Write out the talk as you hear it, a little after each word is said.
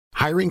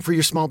Hiring for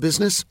your small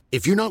business?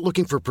 If you're not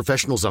looking for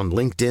professionals on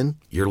LinkedIn,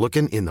 you're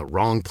looking in the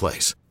wrong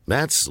place.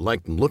 That's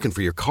like looking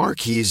for your car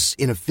keys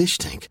in a fish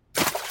tank.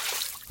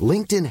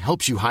 LinkedIn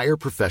helps you hire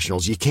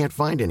professionals you can't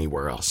find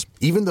anywhere else,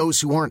 even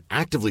those who aren't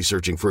actively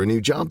searching for a new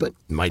job but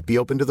might be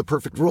open to the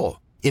perfect role.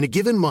 In a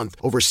given month,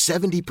 over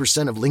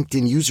 70% of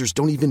LinkedIn users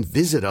don't even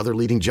visit other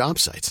leading job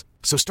sites.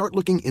 So start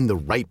looking in the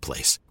right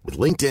place. With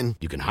LinkedIn,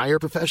 you can hire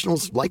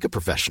professionals like a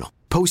professional.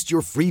 Post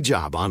your free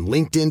job on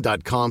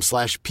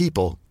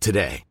linkedin.com/people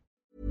today.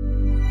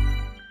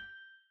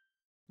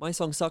 My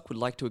Song Suck would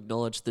like to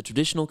acknowledge the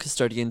traditional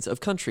custodians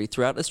of country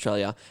throughout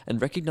Australia and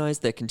recognise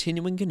their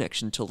continuing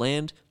connection to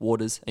land,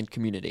 waters and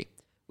community.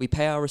 We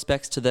pay our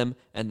respects to them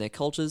and their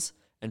cultures,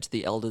 and to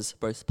the elders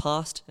both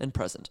past and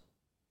present.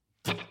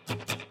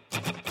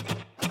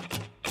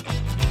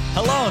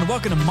 Hello and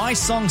welcome to My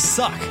Song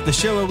Suck, the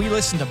show where we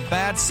listen to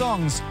bad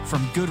songs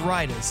from good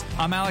writers.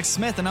 I'm Alex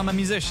Smith and I'm a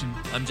musician.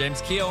 I'm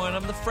James Keogh and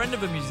I'm the friend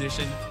of a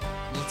musician.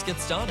 Let's get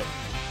started.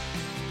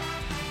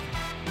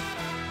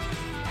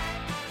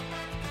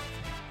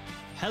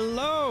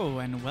 Hello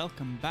and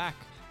welcome back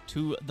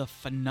to the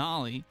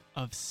finale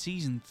of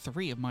Season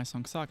 3 of My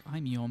Song Suck.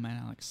 I'm your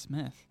man, Alex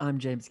Smith. I'm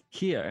James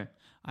Keogh.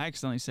 I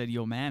accidentally said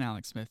your man,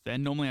 Alex Smith,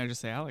 then. Normally I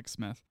just say Alex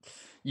Smith.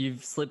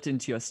 You've slipped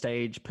into your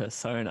stage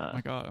persona. Oh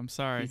my God, I'm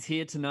sorry. He's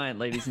here tonight,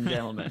 ladies and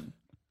gentlemen.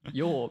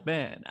 Your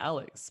man,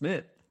 Alex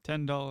Smith.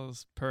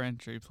 $10 per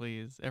entry,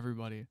 please,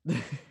 everybody.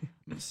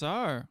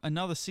 So,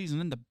 another season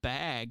in the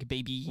bag,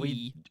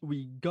 baby.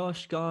 We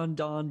gosh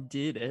darn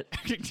did it.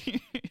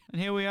 And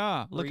here we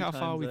are. Look how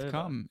far we've over.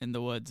 come, in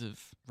the words of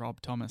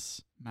Rob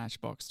Thomas,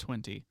 Matchbox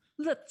 20.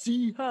 Let's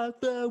see how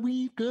far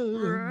we've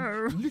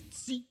gone. Let's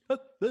see how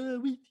far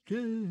we've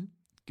gone.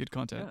 Good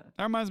content. Yeah.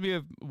 That reminds me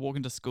of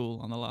walking to school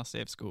on the last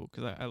day of school,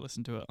 because I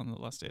listened to it on the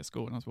last day of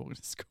school when I was walking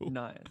to school.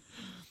 Nice.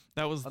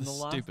 That was On the the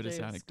last stupidest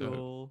day of anecdote.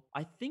 school,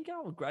 I think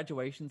our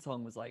graduation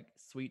song was like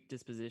Sweet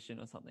Disposition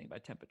or something by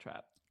Temper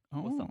Trap. Or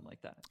Oh, something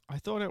like that. I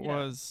thought it Yeah.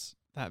 was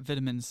that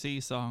Vitamin C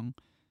song.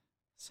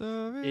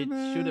 So It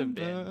should have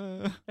been.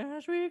 remember.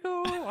 As we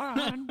go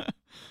on.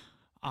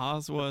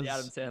 Ours was The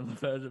Adam Sandler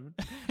version.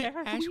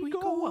 As we go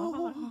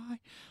on.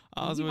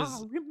 Ours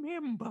was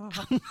remember.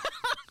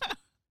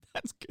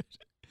 that's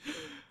good.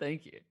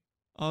 Thank you.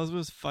 Ours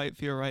was Fight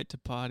for Your Right to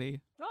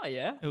Party. Oh,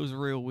 yeah. It was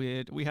real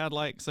weird. We had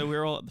so we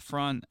were all at the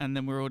front and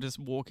then we were all just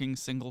walking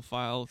single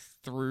file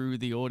through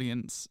the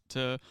audience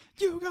to,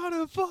 you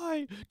gotta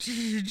fight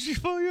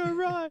for your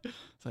right.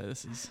 So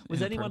this is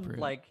Was anyone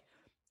inappropriate.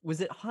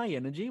 was it high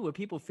energy? Were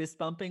people fist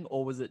bumping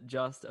or was it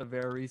just a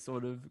very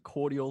sort of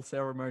cordial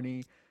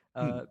ceremony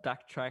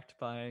backtracked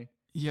by...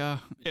 Yeah,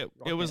 it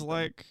rock was anthem?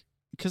 like,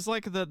 because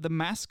the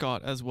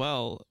mascot as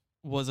well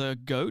was a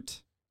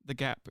goat, the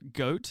Gap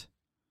goat.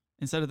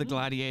 Instead of the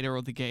gladiator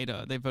or the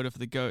gator, they voted for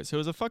the goat. So it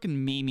was a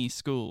fucking memey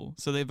school.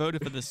 So they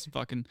voted for this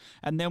fucking...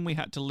 And then we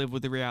had to live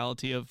with the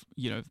reality of,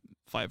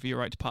 Fight for Your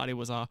Right to Party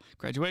was our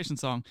graduation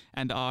song.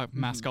 And our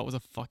mascot was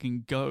a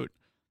fucking goat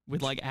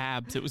with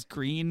abs. It was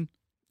green.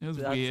 It was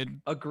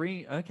weird. A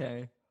green...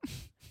 Okay.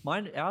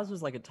 Ours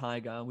was like a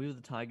tiger. We were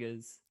the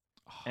tigers.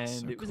 Oh, And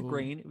so it was cool.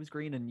 green. It was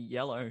green and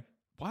yellow.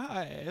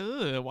 Why?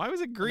 Ugh, why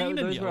was it green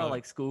and Those yellow? were our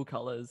like school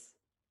colors.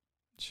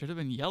 Should have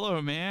been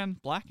yellow, man.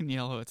 Black and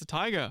yellow. It's a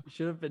tiger.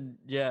 Should have been,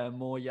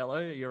 more yellow.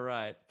 You're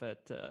right.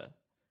 But the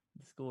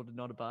school did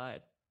not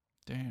abide.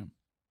 Damn.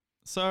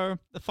 So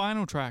the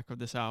final track of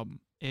this album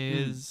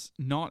is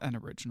not an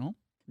original.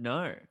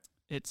 No.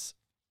 It's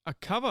a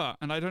cover,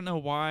 and I don't know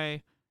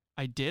why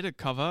I did a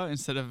cover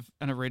instead of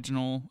an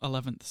original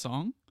 11th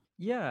song.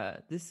 Yeah,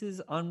 this is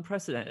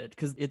unprecedented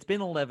because it's been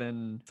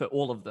 11 for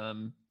all of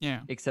them, Yeah,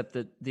 except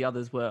that the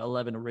others were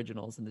 11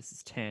 originals and this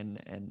is 10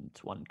 and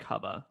one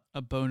cover.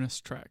 a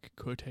bonus track,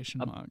 quotation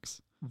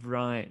marks.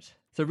 Right.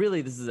 So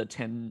really this is a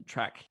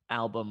 10-track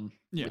album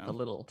Yeah. with a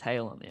little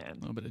tail on the A end.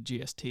 little bit of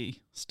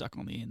GST stuck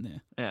on the end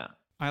there. Yeah.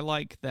 I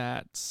like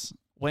that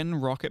when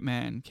Rocket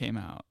Man came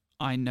out,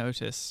 I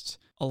noticed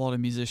a lot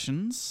of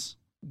musicians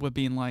were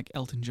being like,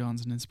 Elton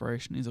John's an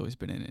inspiration. He's always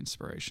been an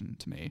inspiration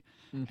to me.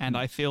 And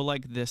I feel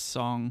like this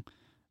song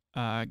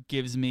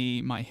gives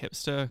me my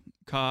hipster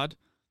card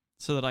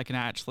so that I can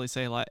actually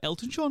say,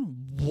 Elton John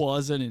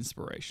was an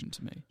inspiration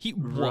to me. He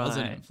was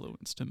an Right.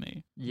 influence to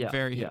me. Yeah.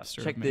 Very yeah.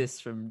 hipster. Check of me.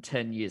 this from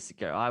 10 years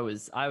ago. I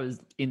was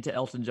into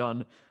Elton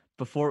John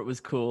before it was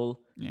cool,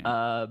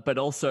 but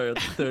also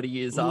 30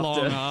 years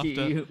Long after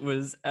he after.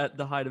 was at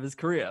the height of his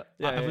career.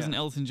 I was an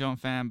Elton John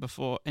fan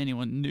before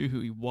anyone knew who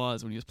he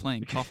was when he was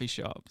playing coffee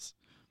shops.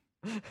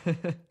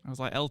 I was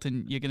like,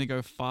 Elton, you're gonna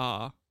go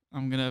far.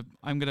 I'm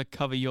gonna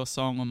cover your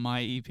song on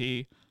my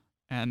EP,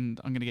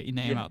 and I'm gonna get your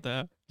name out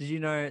there. Did you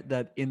know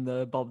that in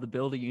the Bob the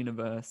Builder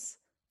universe,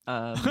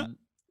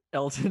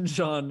 Elton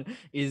John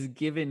is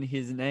given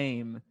his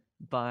name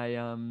by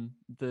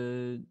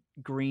the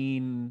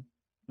green,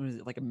 what is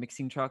it, like a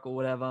mixing truck or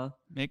whatever?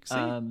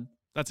 Mixie?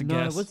 That's a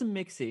No, guess. it wasn't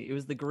Mixie. It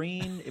was the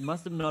green. It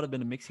must have not have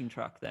been a mixing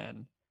truck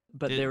then.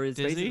 But there is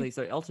Dizzy? basically,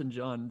 so Elton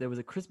John, there was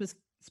a Christmas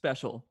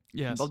special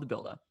Yes. from Bob the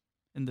Builder.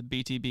 In the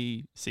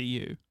BTB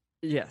CU.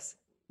 Yes,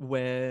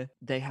 where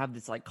they have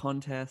this like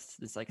contest,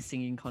 this like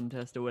singing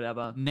contest or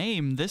whatever.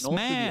 Name this And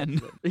also the man.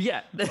 episode-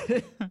 Yeah.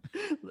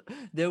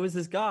 There was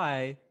this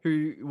guy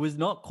who was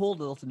not called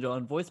Elton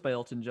John, voiced by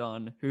Elton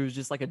John, who was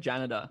just like a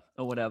janitor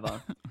or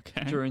whatever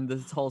Okay. during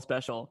this whole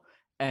special.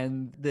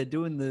 And they're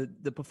doing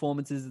the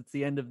performances. It's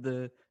the end of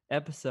the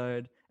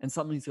episode and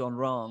something's gone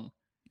wrong.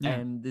 Yeah.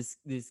 And this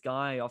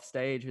guy off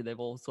stage who they've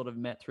all sort of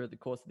met through the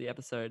course of the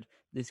episode,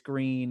 this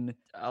green,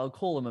 I'll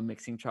call him a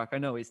mixing truck. I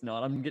know he's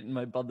not. I'm getting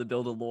my Bob the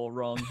Builder law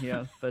wrong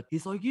here. But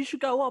he's like, you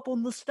should go up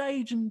on the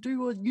stage and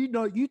do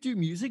you do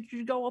music. You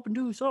should go up and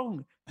do a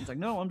song. He's like,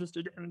 no, I'm just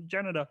a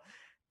janitor.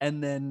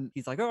 And then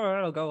he's like, all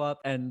right, I'll go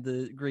up. And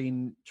the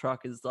green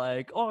truck is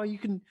like, oh, you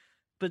can,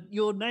 but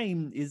your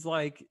name is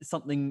like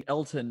something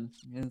Elton.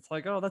 And it's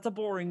like, oh, that's a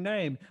boring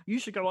name. You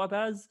should go up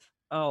as,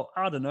 oh,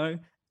 I don't know,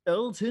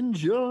 Elton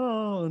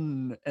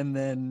John. And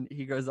then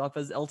he goes up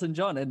as Elton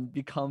John and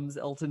becomes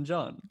Elton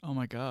John. Oh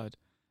my God.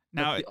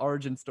 That's Now, the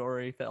origin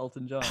story for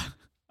Elton John.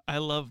 I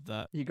love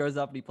that. He goes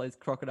up and he plays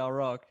Crocodile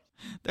Rock.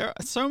 There are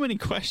so many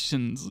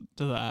questions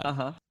to that.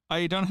 Uh-huh.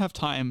 I don't have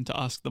time to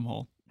ask them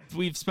all.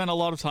 We've spent a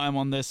lot of time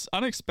on this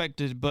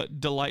unexpected but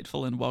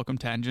delightful and welcome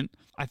tangent.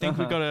 I think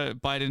we've got to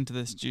bite into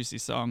this juicy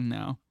song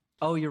now.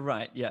 Oh, you're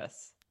right.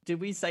 Yes. Did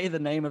we say the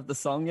name of the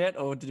song yet,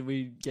 or did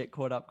we get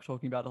caught up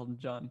talking about Elton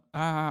John?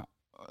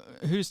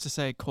 Who's to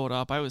say caught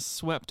up? I was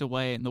swept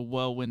away in the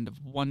whirlwind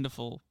of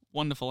wonderful,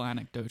 wonderful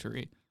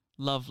anecdotery.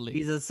 Lovely.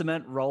 He's a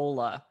cement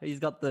roller. He's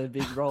got the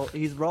big roll.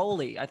 He's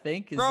Rolly, I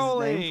think. Is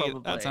Rolly! His name,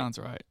 probably. That sounds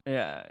right.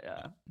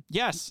 Yeah.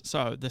 Yes,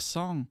 so the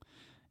song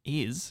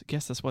is, I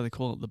guess that's why they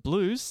call it the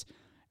blues,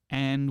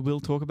 and we'll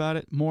talk about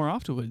it more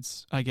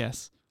afterwards, I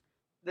guess.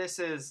 This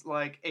is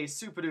like a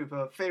super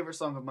duper favorite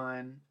song of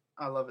mine.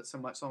 I love it so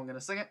much, so I'm going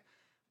to sing it.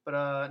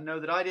 But know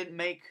that I didn't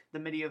make the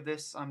MIDI of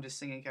this, I'm just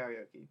singing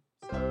karaoke.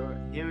 So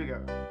here we go.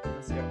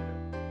 Let's see how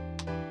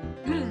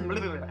we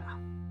do.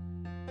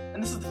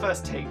 And this is the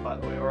first take, by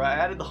the way, alright?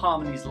 I added the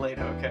harmonies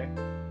later, okay?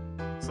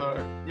 So,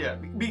 yeah,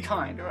 be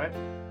kind, alright?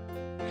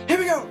 Here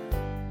we go!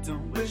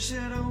 Don't wish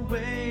it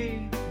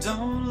away,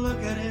 don't look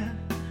at it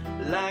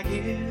like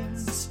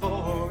it's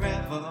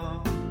forever.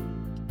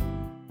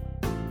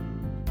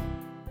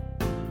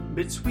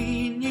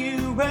 Between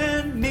you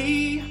and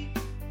me,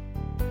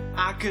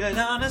 I could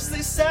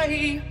honestly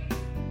say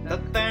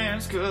that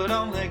things could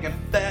only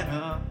get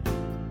better.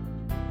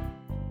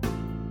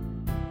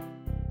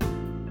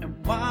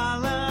 And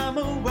while I'm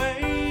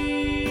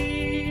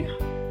away,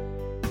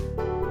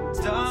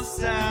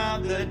 dust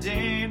out the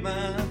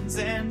demons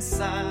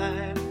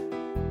inside,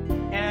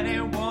 and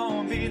it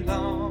won't be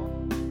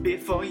long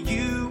before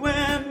you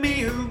and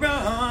me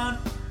run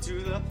to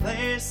the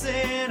place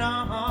in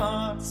our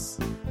hearts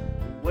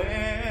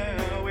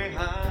where we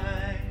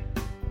hide.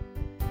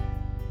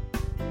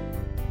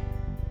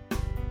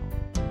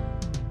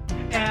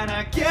 And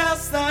I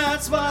guess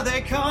that's why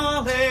they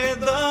call it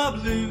the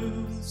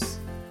blues.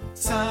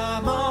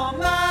 Time on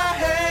my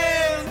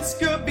hands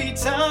could be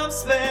time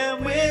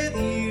spent with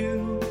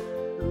you,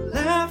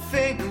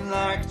 laughing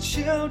like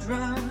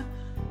children,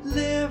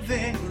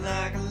 living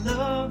like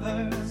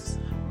lovers,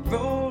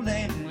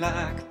 rolling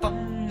like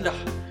thunder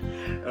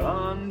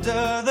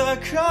under the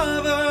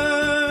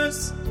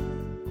covers.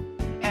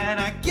 And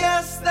I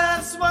guess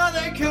that's why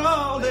they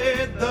call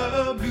it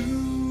the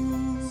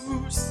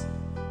blues.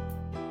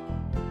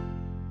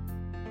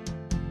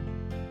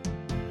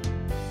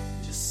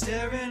 Just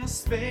stare into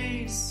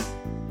space,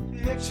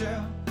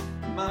 picture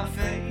my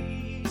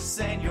face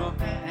and your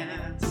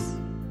hands.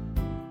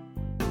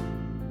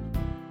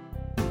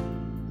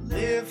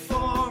 Live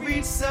for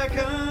each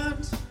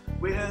second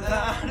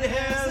without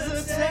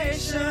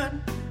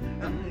hesitation,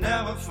 and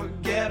never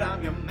forget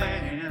I'm your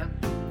man.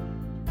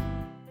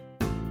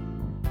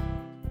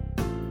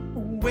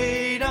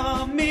 Wait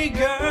on me,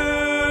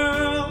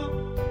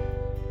 girl.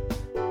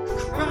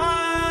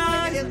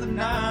 Cry in the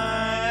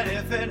night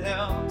if it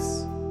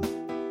helps.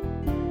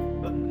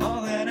 But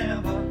more than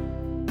ever,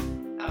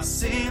 I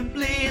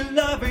simply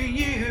love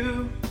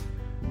you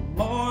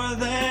more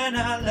than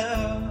I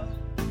love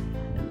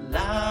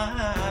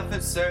life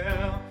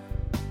itself.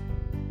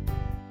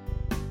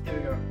 Here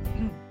we go.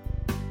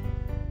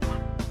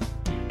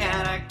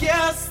 And I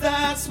guess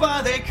that's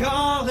why they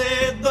call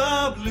it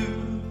the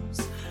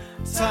blues.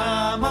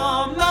 Time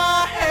on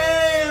my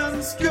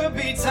hands could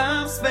be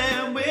time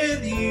spent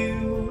with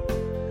you,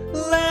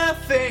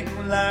 laughing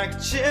like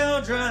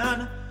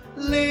children,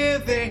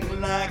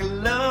 living like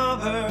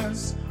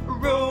lovers,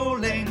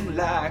 rolling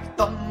like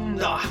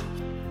thunder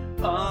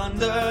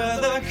under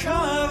the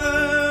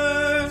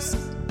covers.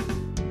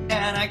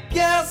 And I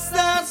guess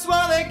that's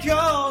why they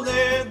call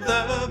it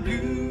the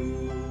blues.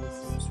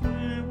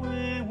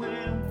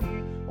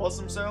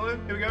 Awesome solo.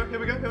 Here we go, here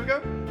we go, here we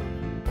go.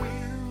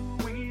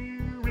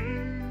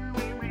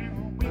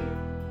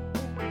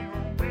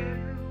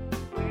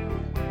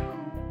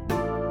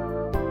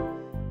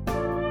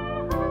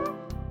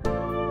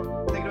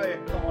 Take it away,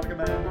 harmonica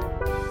man.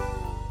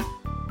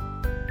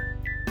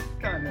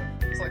 Kind of.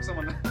 It's like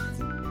someone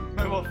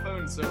mobile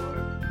phone solo.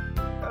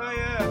 Oh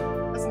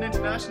yeah, that's an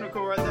international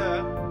call right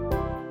there.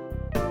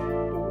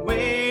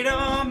 Wait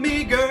on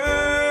me,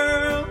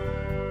 girl.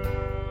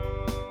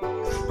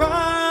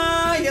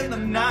 Cry in the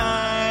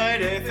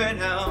night if it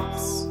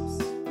helps.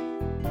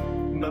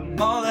 But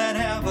more than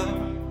ever,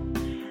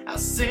 I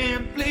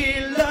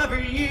simply love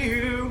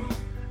you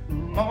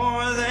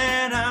more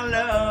than I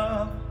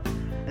love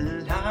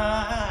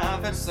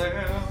life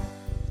itself.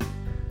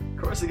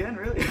 Chorus again,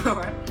 really?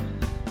 Alright.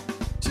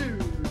 2,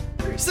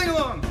 3, sing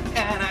along!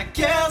 And I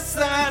guess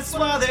that's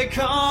why they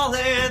call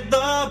it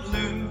the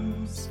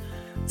blues.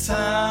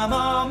 Time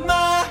on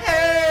my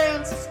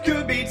hands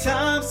could be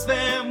time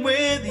spent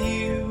with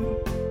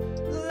you.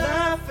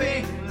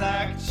 Laughing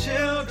like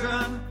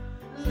children,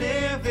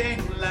 living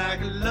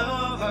like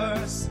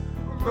lovers,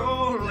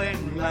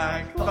 rolling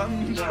like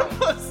thunder.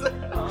 What's that?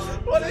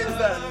 What is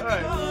that?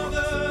 Alright.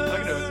 I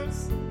can do it.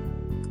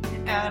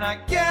 And I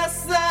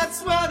guess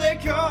that's why they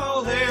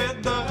call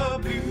it the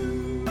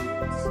blues.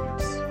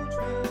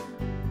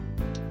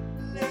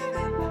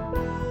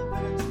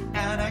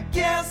 And I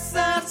guess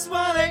that's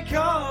why they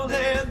call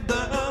it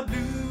the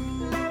blues.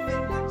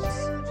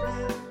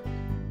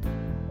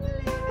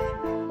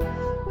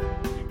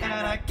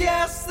 And I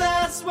guess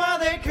that's why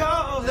they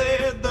call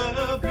it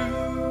the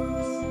blues.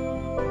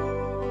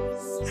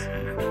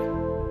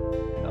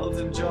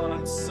 Elton John,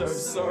 I'm so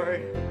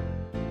sorry.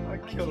 I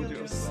killed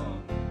your song.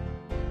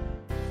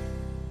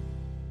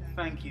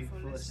 Thank you for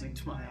listening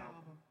to my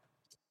album.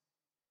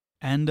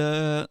 And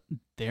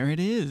there it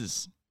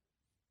is.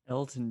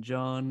 Elton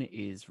John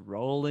is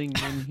rolling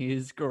in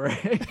his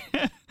grave.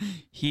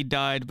 He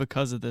died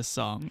because of this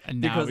song, and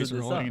now he's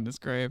rolling in his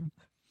grave.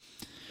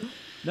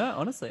 No,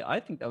 honestly, I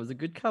think that was a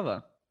good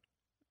cover.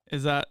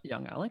 Is that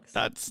Young Alex?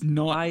 That's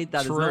not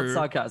That true. is not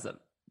sarcasm.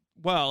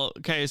 Well,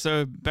 okay,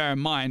 so bear in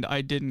mind,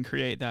 I didn't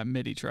create that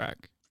MIDI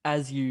track.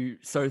 As you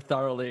so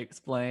thoroughly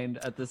explained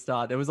at the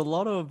start, there was a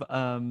lot of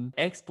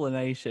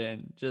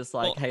explanation, just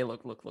like, hey,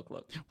 look.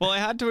 Well, I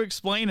had to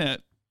explain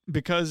it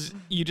because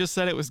you just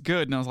said it was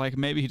good, and I was like,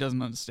 maybe he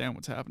doesn't understand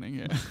what's happening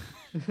here.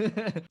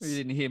 You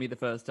didn't hear me the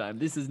first time.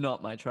 This is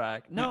not my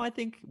track. No, I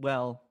think,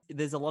 well,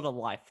 there's a lot of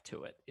life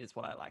to it, is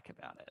what I like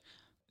about it.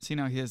 See,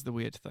 now here's the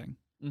weird thing.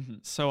 Mm-hmm.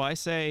 So I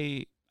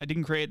say, I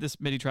didn't create this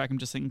MIDI track, I'm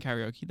just singing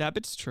karaoke. That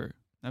bit's true.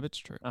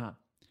 Uh-huh.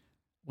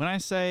 When I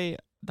say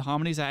the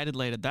harmonies I added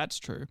later, that's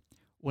true.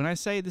 When I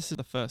say this is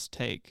the first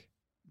take,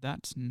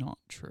 that's not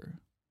true.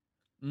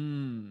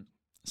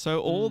 So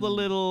all the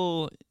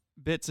little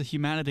bits of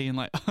humanity and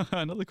like,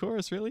 another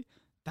chorus, really?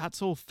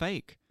 That's all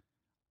fake.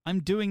 I'm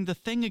doing the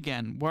thing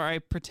again where I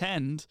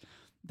pretend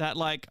that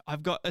like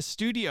I've got a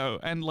studio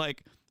and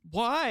like,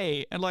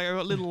 why? And like I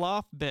got little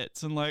laugh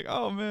bits and like,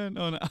 oh man,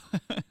 oh no.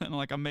 And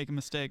like I'm making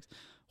mistakes.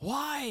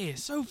 Why?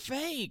 So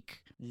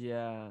fake.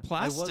 Yeah,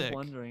 Plastic. I was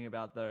wondering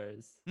about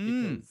those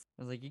because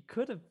I was like, you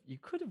could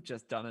have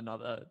just done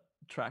another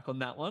track on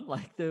that one.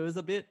 Like there was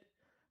a bit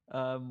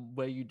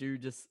where you do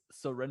just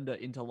surrender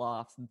into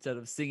laughs instead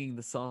of singing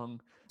the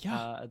song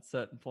at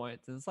certain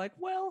points, and it's like,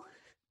 well,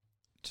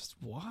 just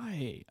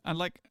why? And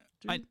like,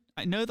 I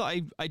know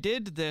that I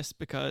did this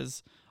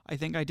because I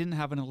think I didn't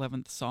have an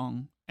 11th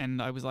song,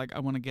 and I was like, I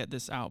want to get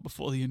this out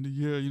before the end of the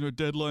year. You know,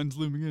 deadline's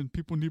looming in.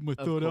 People need my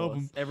third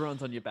album.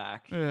 Everyone's on your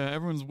back. Yeah,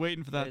 everyone's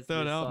waiting for that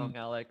third album. Song,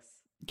 Alex.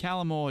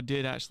 Callum Moore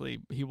did actually.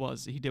 He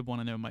did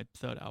want to know my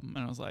third album,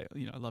 and I was like,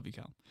 you know, I love you,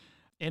 Callum.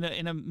 In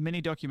a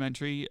mini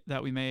documentary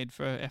that we made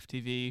for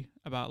FTV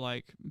about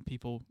like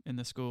people in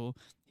the school,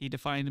 he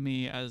defined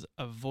me as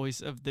a voice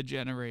of the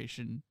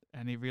generation,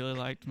 and he really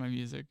liked my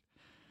music.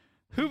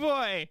 Hoo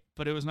boy!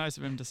 But it was nice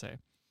of him to say.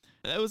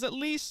 There was at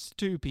least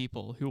 2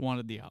 people who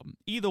wanted the album.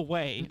 Either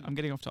way, I'm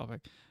getting off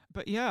topic.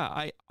 But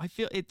yeah, I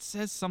feel it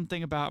says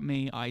something about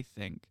me, I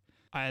think.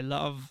 I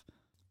love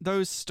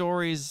those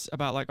stories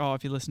about like, oh,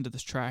 if you listen to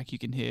this track, you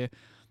can hear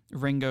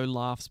Ringo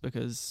laughs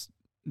because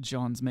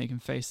John's making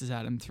faces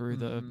at him through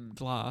the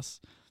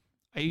glass.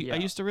 I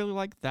used to really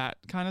like that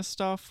kind of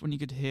stuff when you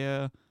could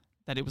hear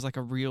that it was like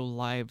a real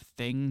live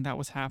thing that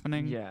was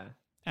happening. Yeah.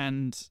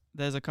 And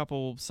there's a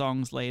couple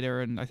songs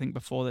later, and I think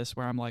before this,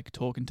 where I'm like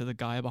talking to the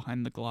guy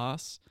behind the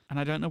glass. And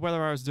I don't know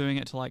whether I was doing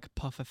it to like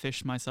puffer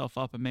fish myself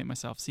up and make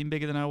myself seem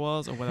bigger than I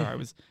was, or whether I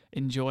was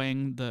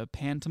enjoying the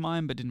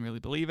pantomime but didn't really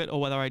believe it, or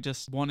whether I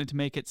just wanted to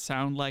make it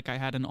sound like I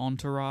had an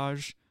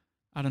entourage.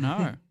 I don't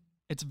know.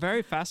 It's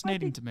very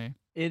fascinating to me.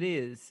 It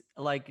is.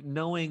 Like,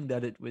 knowing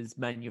that it was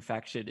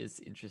manufactured is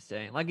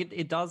interesting. Like,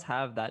 it does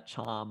have that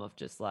charm of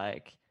just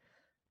like,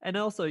 and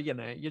also, you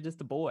know, you're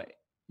just a boy.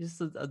 You're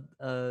just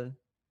a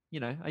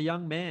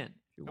young man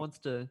who wants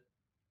to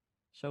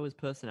show his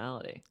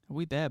personality. A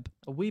wee bib.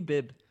 A wee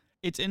bib.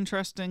 It's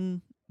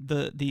interesting,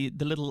 the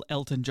little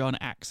Elton John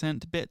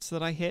accent bits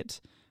that I hit,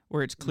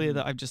 where it's clear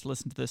that I've just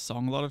listened to this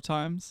song a lot of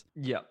times.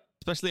 Yep.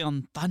 Especially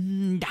on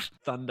Thunder.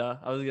 Thunder.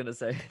 I was going to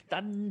say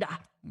Thunder.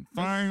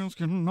 Things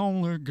can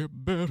only get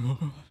better.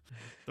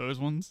 Those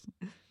ones.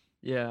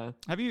 Yeah.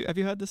 Have you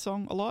heard this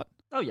song a lot?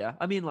 Oh yeah,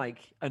 I mean like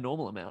a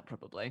normal amount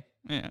probably.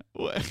 Yeah.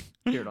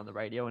 Hear it on the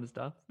radio and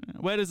stuff.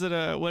 Where does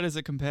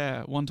it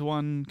compare?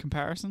 1-to-1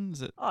 comparison?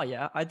 Is it? Oh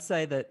yeah, I'd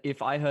say that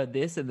if I heard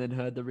this and then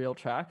heard the real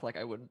track, like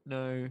I wouldn't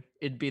know.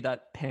 It'd be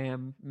that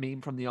Pam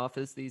meme from The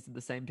Office. These are the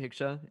same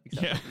picture,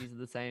 except Yeah. like, these are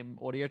the same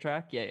audio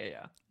track.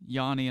 Yeah.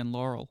 Yanni and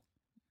Laurel.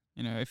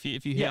 You know, if you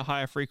hear Yeah.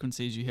 higher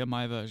frequencies, you hear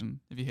my version.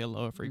 If you hear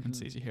lower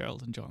frequencies, you hear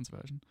Elton John's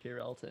version. Hear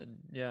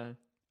Elton. Yeah.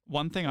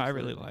 One thing I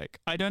really Absolutely. like,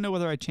 I don't know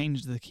whether I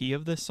changed the key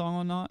of this song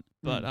or not,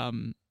 but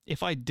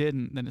if I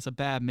didn't, then it's a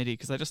bad MIDI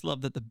because I just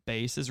love that the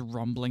bass is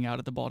rumbling out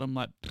at the bottom,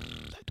 like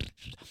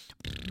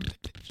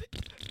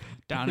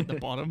down at the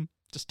bottom,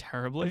 just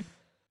terribly.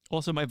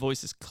 Also, my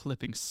voice is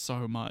clipping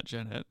so much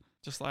in it,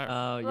 just like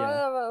Oh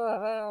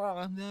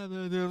yeah.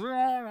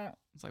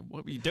 it's like,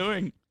 what were you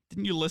doing?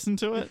 Didn't you listen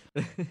to it?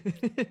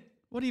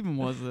 What even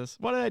was this?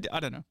 What did I do? I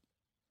don't know.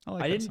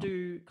 Like I that didn't song.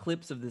 do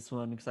clips of this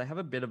one because I have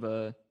a bit of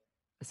a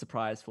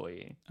surprise for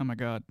you. Oh my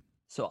god!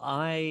 So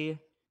I've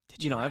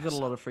Did you? I've write got a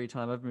song? lot of free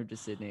time. I've moved to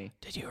Sydney.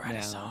 Did you write now.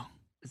 a song?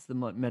 It's the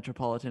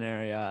metropolitan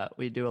area.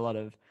 We do a lot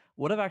of.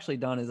 What I've actually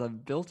done is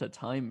I've built a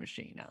time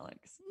machine,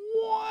 Alex.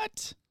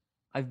 What?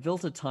 I've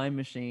built a time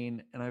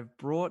machine and I've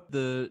brought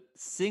the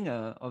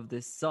singer of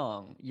this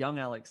song, young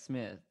Alex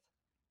Smith.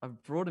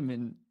 I've brought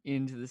him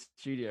into the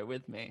studio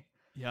with me.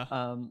 Yeah.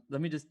 Let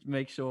me just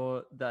make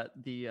sure that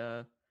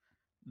the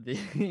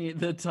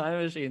the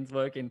time machine's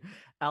working.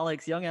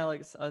 Alex, young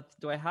Alex,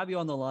 do I have you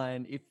on the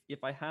line?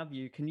 If I have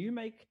you, can you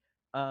make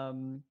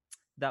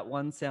that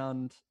one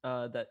sound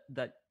that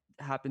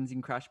happens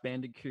in Crash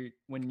Bandicoot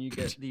when you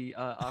get the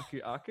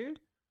Aku Aku?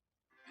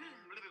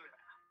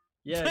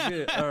 Yeah,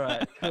 good. All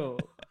right, cool.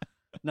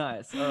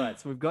 Nice. All right,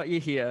 so we've got you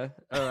here.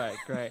 All right,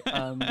 great.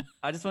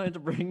 I just wanted to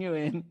bring you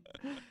in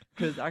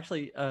because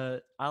actually,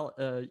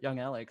 young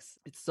Alex,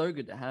 it's so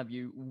good to have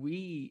you.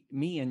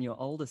 Me and your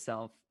older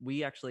self,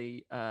 we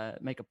actually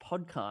make a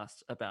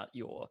podcast about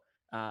your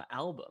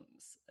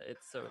albums.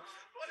 It's so.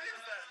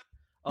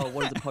 Oh,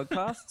 what is a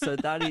podcast? So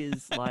that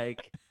is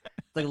like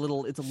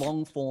it's a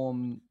long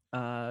form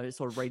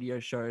sort of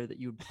radio show that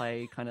you would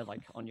play kind of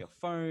like on your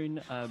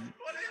phone.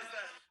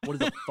 What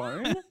is a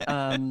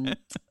phone?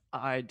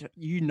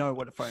 You know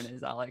what a phone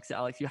is, Alex.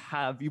 Alex,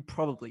 you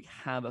probably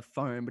have a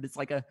phone, but it's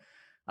like a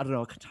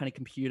tiny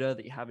computer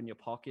that you have in your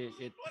pocket.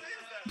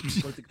 What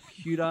is a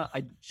computer?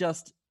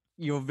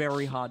 You're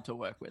very hard to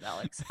work with,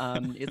 Alex.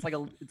 It's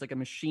like a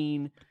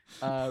machine,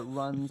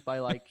 runs by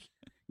like,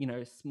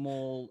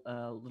 small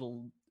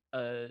little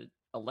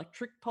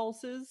electric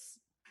pulses.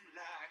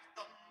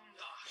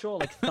 Sure,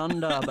 like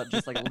thunder, but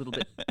just like a little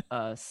bit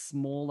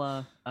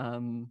smaller.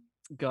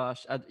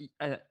 Gosh.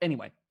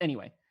 Anyway.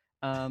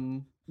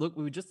 Look,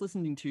 we were just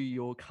listening to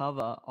your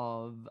cover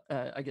of,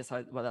 that's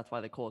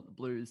why they call it the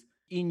blues.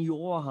 In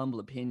your humble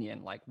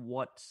opinion, like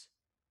what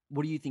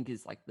do you think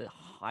is like the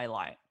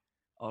highlight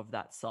of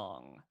that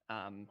song?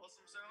 Awesome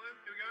solo.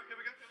 Here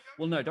we go.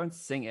 Well, no, don't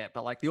sing it,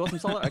 but like the awesome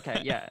solo.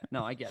 Okay, yeah,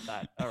 no, I get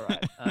that. All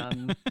right.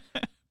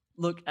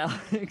 Look,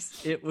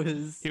 Alex, it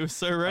was. He was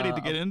so ready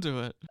to get into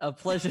it. A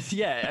pleasure.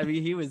 Yeah, I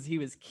mean, he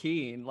was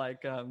keen.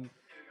 Like, no,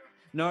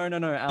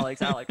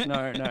 Alex, no,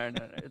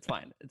 it's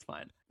fine.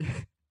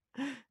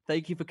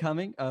 Thank you for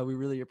coming. We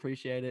really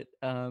appreciate it.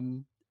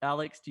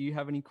 Alex, do you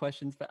have any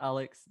questions for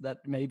Alex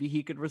that maybe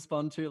he could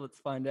respond to? Let's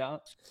find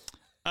out.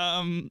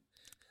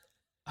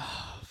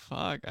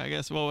 Fuck. I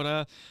guess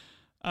what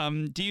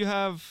would do you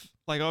have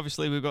like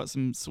obviously we've got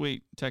some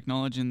sweet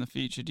technology in the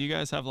future. Do you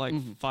guys have like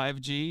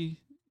 5G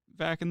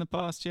back in the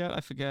past yet?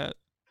 I forget.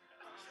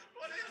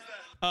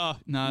 Oh,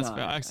 no, it's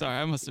fair. I'm sorry,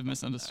 I must have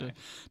misunderstood.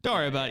 Don't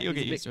worry about it. You'll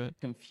get used to it.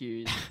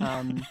 Confused.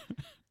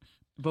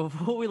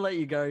 Before we let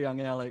you go, young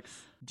Alex,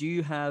 do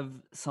you have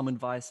some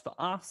advice for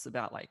us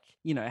about like,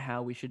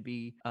 how we should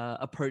be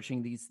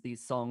approaching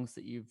these songs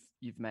that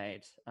you've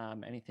made?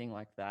 Anything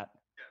like that?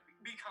 Yeah,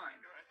 be kind,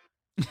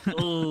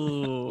 all right?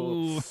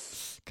 Ooh.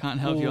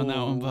 Can't help you on that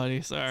one,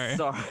 buddy. Sorry.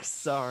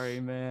 Sorry,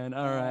 man.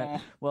 All right.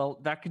 Well,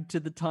 back into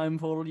the time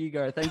portal you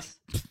go. Thanks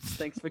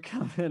for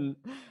coming.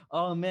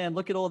 Oh man,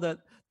 look at all that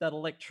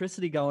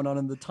electricity going on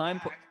in the time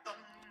portal.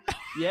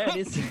 Yeah,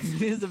 it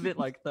is a bit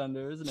like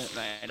thunder, isn't it,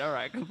 mate? All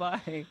right,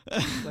 goodbye.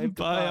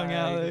 Bye, young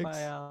Alex.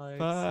 Bye, Alex.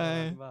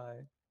 Bye. Bye.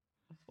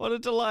 What a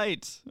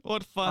delight.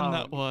 What fun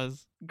that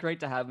was. Great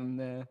to have him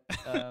there.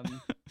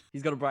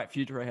 He's got a bright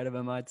future ahead of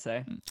him, I'd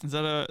say. Is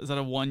that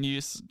a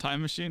one-use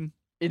time machine?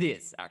 It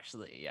is,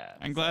 actually, yeah.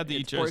 I'm glad that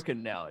you chose.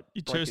 Broken now.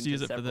 You chose to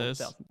use it for this,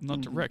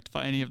 not to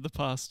rectify any of the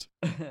past.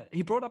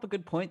 He brought up a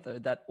good point, though,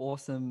 that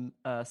awesome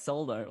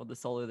solo, or the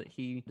solo that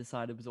he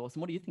decided was awesome.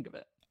 What do you think of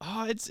it?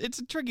 Oh, it's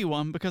a tricky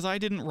one because I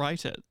didn't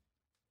write it.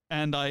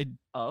 And I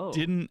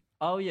didn't.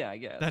 Oh, yeah, I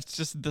guess. That's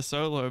just the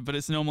solo, but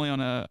it's normally on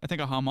a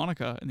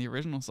harmonica in the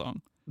original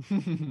song.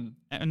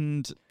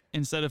 And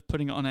instead of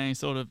putting it on any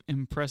sort of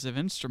impressive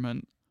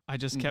instrument, I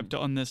just kept it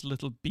on this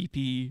little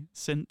beepy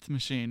synth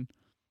machine.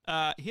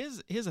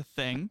 Here's a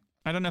thing.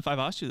 I don't know if I've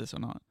asked you this or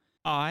not.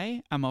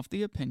 I am of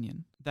the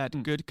opinion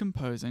that good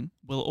composing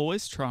will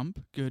always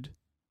trump good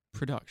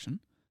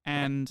production.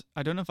 And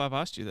I don't know if I've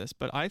asked you this,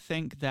 but I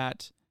think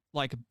that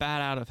like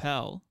Bat Out of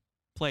Hell,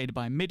 played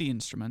by MIDI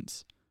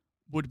instruments,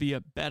 would be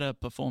a better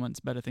performance,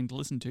 better thing to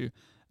listen to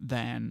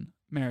than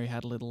Mary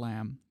Had a Little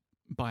Lamb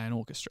by an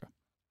orchestra.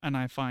 And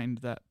I find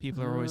that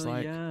people are always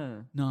like,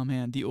 no,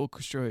 man, the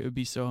orchestra, it would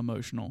be so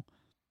emotional.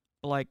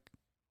 But like,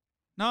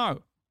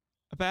 no,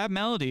 a bad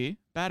melody,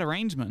 bad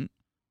arrangement,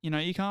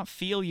 you can't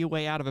feel your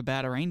way out of a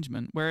bad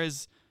arrangement.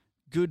 Whereas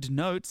good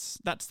notes,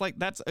 that's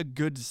a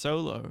good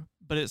solo,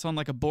 but it's on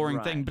like a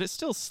boring thing, but it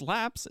still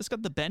slaps. It's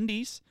got the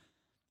bendies.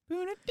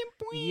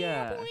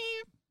 Yeah.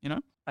 You know?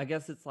 I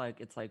guess it's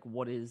like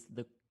what is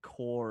the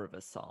core of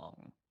a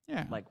song?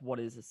 Yeah. Like what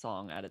is a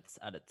song at its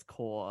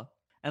core?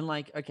 And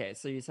like, okay,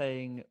 so you're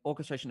saying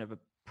orchestration over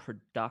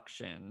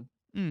production.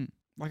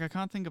 Like I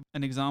can't think of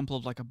an example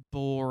of like a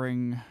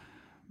boring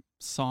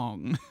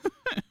song.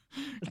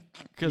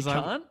 You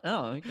can't?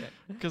 Oh, okay.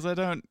 Because I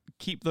don't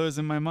keep those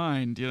in my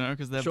mind,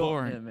 because they're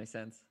boring. Yeah, that makes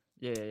sense.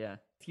 Yeah.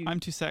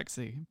 I'm Too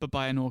Sexy, but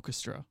by an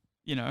orchestra,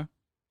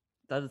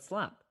 Does it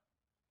slap?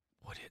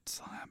 Would it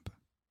slap?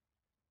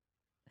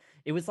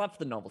 It would slap for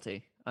the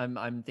novelty.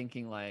 I'm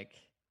thinking like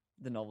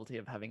the novelty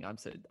of having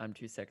I'm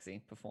Too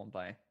Sexy performed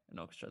by an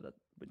orchestra. That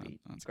would be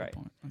that's great. A good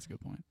point. That's a good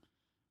point.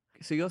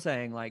 So you're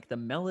saying like the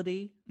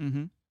melody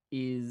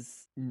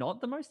is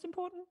not the most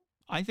important?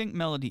 I think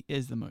melody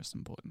is the most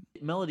important.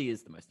 Melody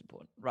is the most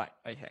important. Right.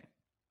 Okay.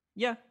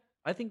 Yeah.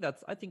 I think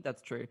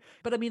that's true.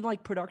 But I mean,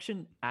 like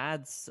production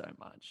adds so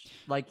much.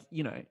 Like,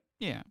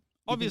 Yeah.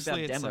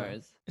 Obviously,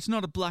 it's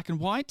not a black and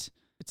white.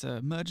 It's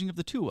a merging of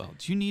the two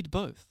worlds. You need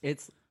both.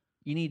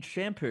 You need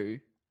shampoo,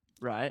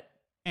 right?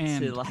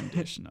 And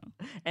conditioner.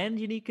 And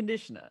you need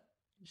conditioner.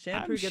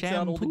 Shampoo gets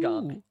out all the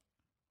gunk.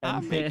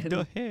 I make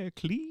the hair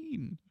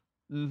clean.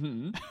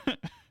 And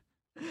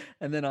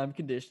then I'm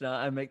conditioner.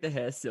 I make the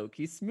hair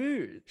silky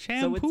smooth.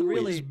 Shampoo so it's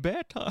really is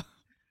better.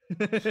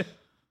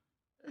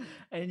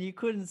 And you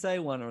couldn't say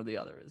one or the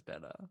other is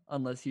better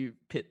unless you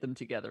pit them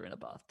together in a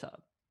bathtub.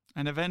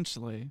 And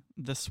eventually,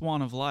 the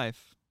swan of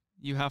life,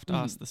 you have to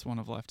ask the swan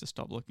of life to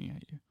stop looking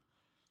at you.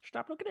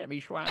 Stop looking at me,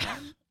 Swan.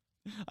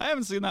 I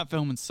haven't seen that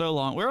film in so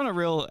long. We're on a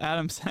real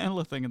Adam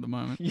Sandler thing at the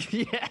moment.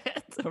 Yeah,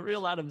 it's a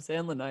real Adam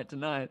Sandler night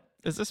tonight.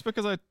 Is this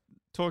because I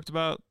talked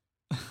about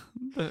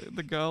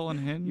the girl on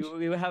Hinge?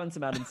 We were having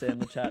some Adam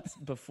Sandler chats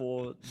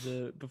before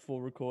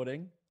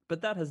recording,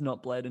 but that has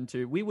not bled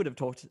into. We would have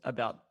talked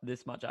about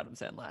this much Adam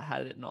Sandler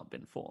had it not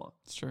been for.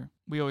 It's true.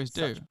 We always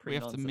do. We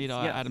have to meet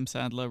our Adam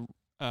Sandler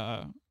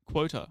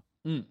quota.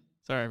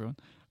 Sorry, everyone.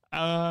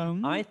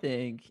 I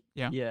think,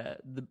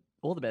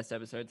 all the best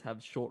episodes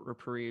have short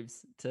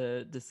reprieves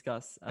to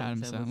discuss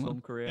Adam Sandler's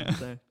film career. Yeah.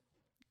 So,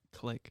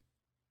 click.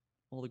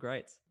 All the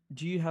greats.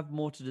 Do you have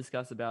more to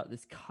discuss about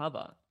this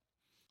cover?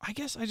 I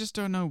guess I just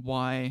don't know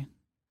why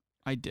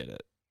I did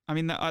it. I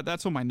mean,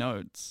 that's all my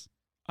notes.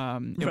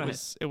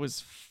 It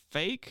was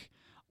fake.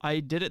 I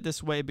did it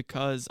this way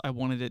because I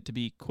wanted it to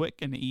be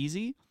quick and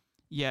easy.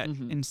 Yet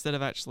instead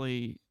of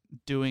actually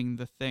doing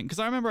the thing, because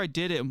I remember I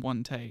did it in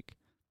one take,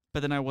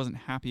 but then I wasn't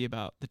happy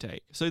about the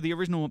take. So the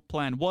original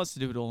plan was to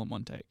do it all in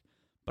one take,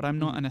 but I'm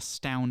not an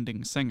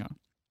astounding singer.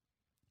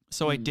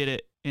 So I did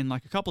it in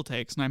like a couple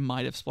takes and I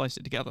might have spliced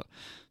it together.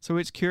 So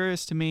it's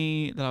curious to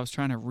me that I was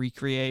trying to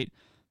recreate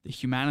the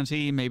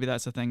humanity. Maybe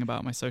that's the thing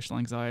about my social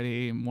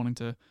anxiety and wanting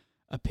to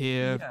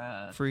appear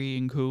free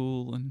and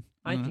cool. And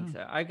I think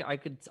so.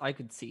 I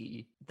could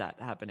see that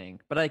happening,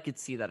 but I could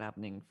see that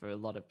happening for a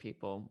lot of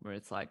people where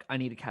it's like, I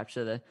need to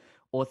capture the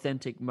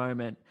authentic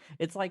moment.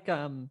 It's like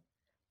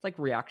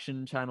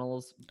reaction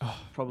channels,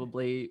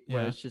 probably,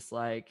 where it's just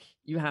like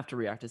you have to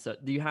react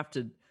you have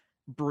to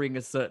bring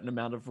a certain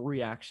amount of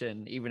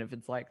reaction, even if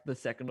it's like the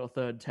second or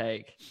third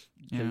take,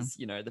 because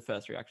the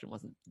first reaction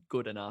wasn't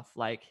good enough.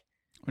 Like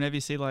whenever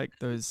you see like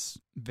those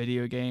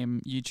video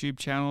game YouTube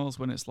channels,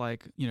 when it's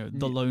like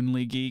the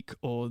Lonely Geek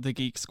or the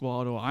Geek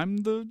Squad, or I'm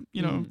the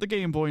the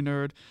Game Boy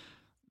nerd,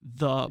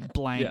 the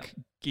blank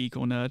geek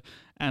or nerd,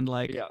 and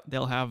like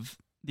they'll have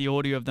the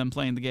audio of them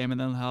playing the game, and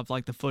then they'll have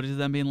like the footage of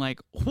them being like,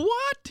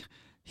 what?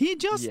 He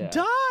just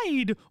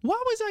died. What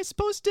was I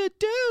supposed to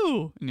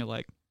do? And you're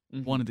like,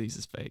 one of these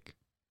is fake.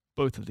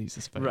 Both of these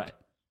is fake. Right.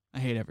 I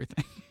hate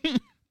everything.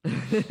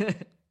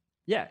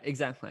 Yeah,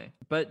 exactly.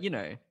 But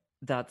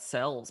that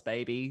sells,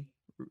 baby.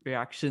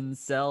 Reactions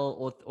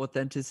sell,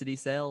 authenticity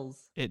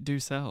sells. It do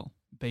sell,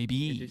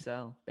 baby. It do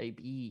sell,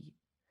 baby.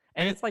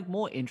 And it's like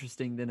more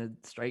interesting than a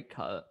straight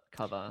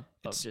cover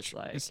of just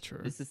like, it's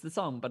true. This is the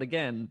song, but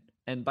again,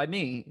 and by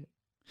me.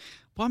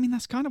 Well, I mean,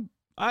 that's kind of,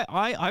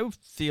 I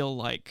feel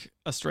like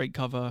a straight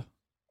cover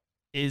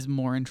is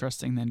more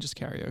interesting than just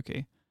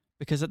karaoke.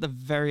 Because at the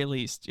very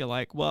least, you're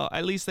like, well,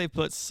 at least they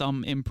put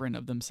some imprint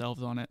of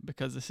themselves on it,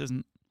 because this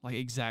isn't like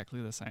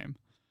exactly the same,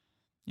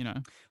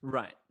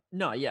 Right.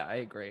 No, yeah, I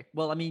agree.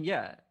 Well, I mean,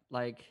 yeah,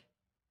 like,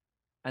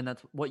 and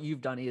that's what you've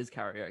done is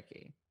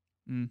karaoke.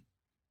 And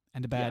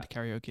a bad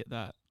karaoke at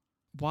that.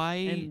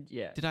 Why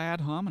did I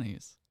add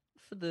harmonies?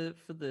 For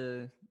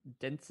the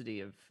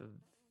density of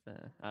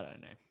I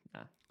don't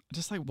know.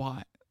 Just like,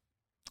 why?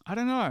 I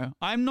don't know.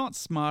 I'm not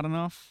smart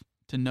enough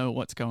to know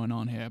what's going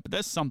on here, but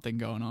there's something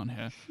going on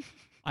here.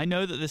 I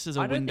know that this is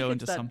a I don't think window it's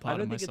into that, some part I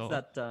don't of my think soul.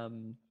 it's that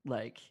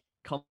like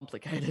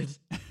complicated.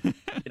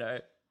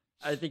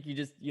 I think you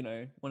just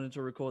wanted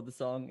to record the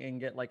song and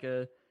get like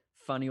a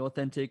funny,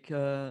 authentic take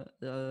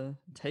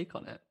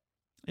on it.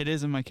 It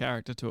is in my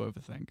character to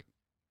overthink.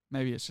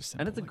 Maybe it's just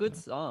simple. And it's a like good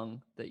that.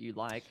 song that you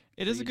like.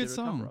 It so is a you good did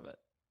cover song. of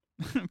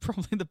it.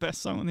 Probably the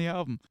best song on the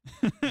album.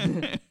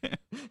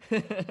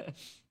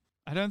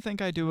 I don't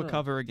think I do a Huh.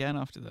 cover again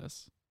after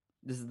this.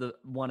 This is the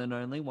one and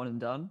only, one and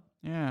done.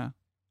 Yeah.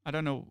 I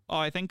don't know. Oh,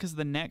 I think because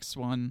the next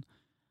one,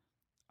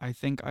 I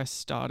think I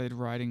started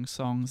writing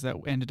songs that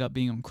ended up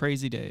being on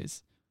Crazy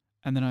Days.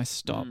 And then I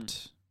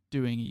stopped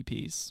doing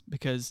EPs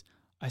because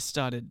I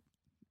started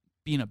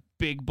being a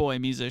big boy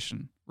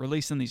musician,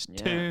 releasing these Yeah.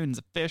 tunes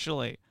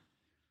officially.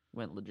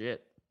 Went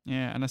legit.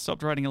 Yeah, and I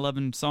stopped writing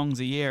 11 songs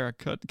a year. I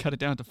cut it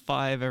down to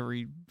 5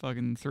 every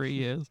fucking 3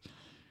 years.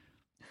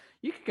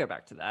 You could go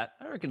back to that.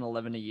 I reckon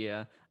 11 a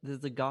year.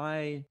 There's a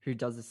guy who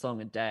does a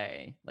song a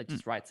day, like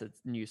just writes a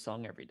new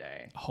song every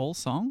day. A whole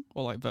song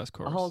or like verse A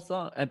chorus? whole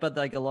song. But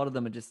like a lot of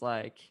them are just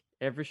like,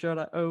 every shirt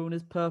I own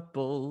is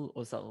purple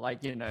or something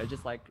like,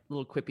 just like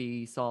little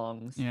quippy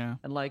songs. Yeah.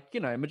 And like,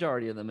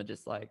 majority of them are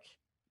just like,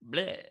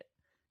 bleh.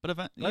 But if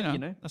you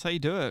know. that's how you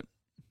do it.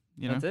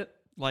 That's it.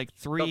 Like Got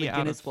 3 the out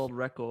Guinness of World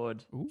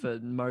Record Ooh. for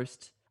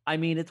most. I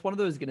mean, it's one of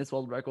those Guinness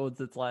World Records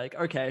that's like,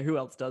 okay, who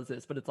else does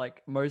this? But it's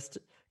like most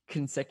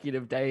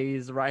consecutive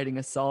days writing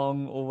a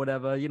song or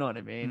whatever. You know what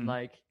I mean?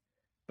 Like,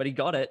 but he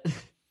got it.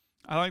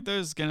 I like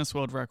those Guinness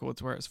World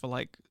Records where it's for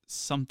like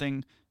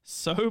something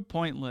so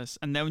pointless,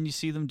 and then when you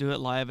see them do it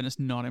live and it's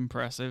not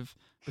impressive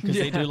because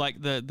they do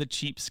like the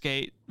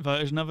cheapskate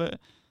version of it.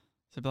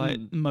 So it'd be like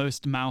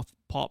most mouth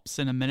pops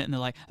in a minute, and they're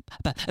like,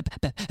 and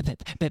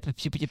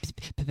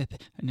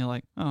you're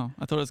like, oh,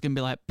 I thought it was gonna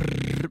be like,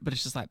 but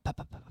it's just like,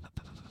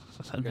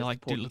 and they're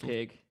like, do Porky little,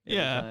 Pig. every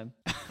yeah. time.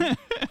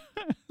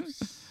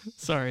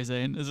 Sorry,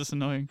 Zane, is this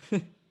annoying?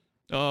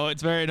 Oh,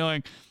 it's very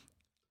annoying.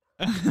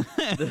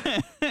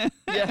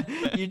 Yeah,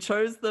 you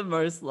chose the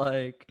most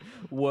like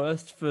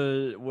worst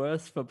for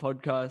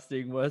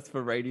podcasting, worst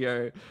for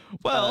radio.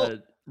 Well,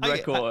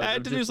 record. I had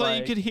of to do just, something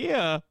like, you could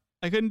hear.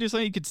 I couldn't do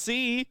something you could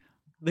see.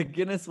 The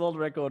Guinness World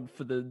Record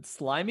for the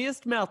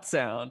slimiest mouth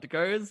sound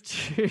goes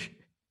to.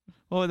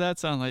 What would that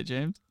sound like,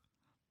 James?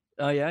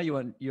 Oh yeah, you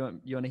want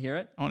to hear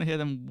it? I want to hear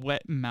them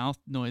wet mouth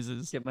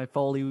noises. Get my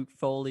Foley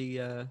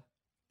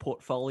portfolio.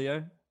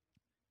 Portfolio.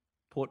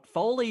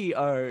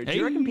 Do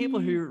you reckon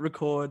people who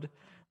record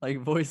like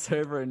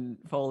voiceover and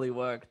Foley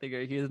work, they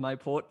go, "Here's my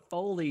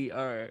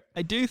portfolio"?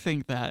 I do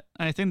think that.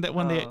 And I think that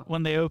when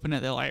they open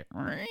it, they're like,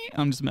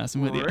 I'm just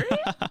messing with you.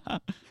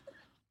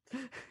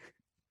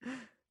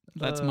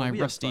 That's my we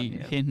have rusty fun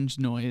here. hinge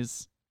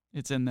noise.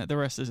 It's in there. The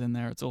rest is in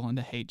there. It's all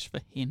under H for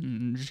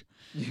hinge.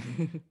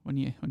 when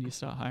you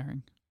start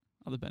hiring,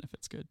 other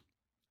benefits good.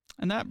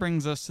 And that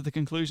brings us to the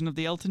conclusion of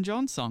the Elton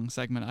John song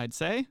segment, I'd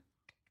say.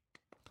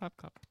 Clap,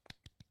 clap.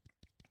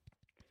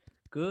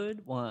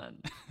 Good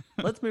one.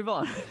 Let's move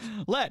on.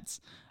 Let's.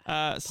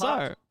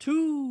 Part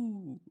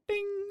 2.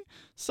 Ding.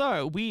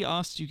 So we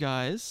asked you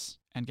guys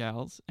and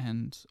gals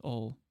and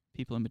all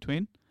people in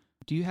between,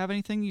 do you have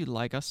anything you'd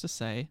like us to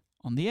say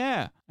on the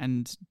air?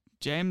 And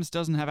James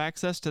doesn't have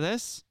access to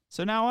this,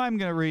 so now I'm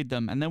going to read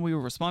them, and then we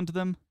will respond to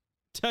them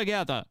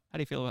together. How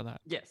do you feel about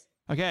that? Yes.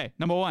 Okay,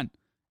 number 1.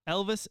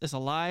 Elvis is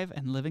alive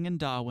and living in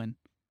Darwin.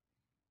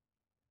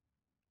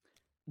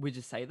 We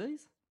just say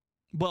these?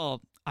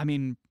 Well, I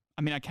mean,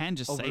 I can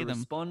just Or say we them.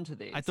 respond to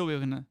these? I thought we were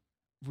going to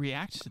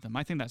react to them.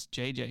 I think that's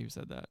JJ who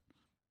said that.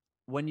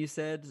 When you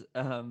said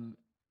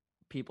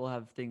people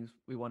have things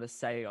we want to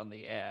say on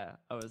the air,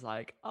 I was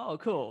like, oh,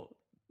 cool.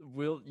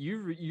 You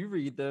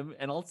read them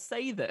and I'll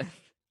say them.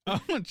 Oh,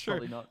 true.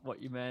 Probably not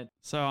what you meant.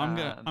 So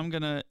I'm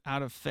gonna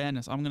out of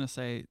fairness, I'm gonna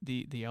say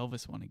the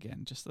Elvis one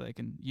again, just so they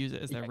can use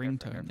it as their Yeah, go for it,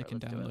 ringtone. They can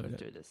Let's download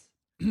Let's it. do this.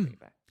 Bring it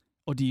back.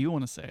 Or do you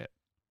want to say it?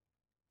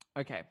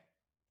 Okay.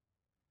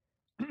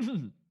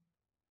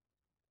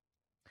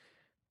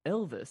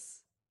 Elvis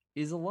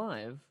is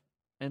alive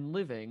and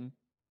living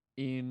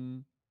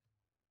in.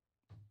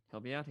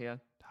 Help me out here.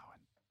 Darwin.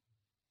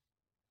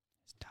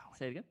 It's Darwin.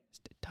 Say it again. It's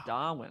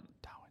Darwin.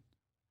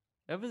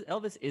 Darwin.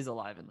 Elvis is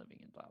alive and living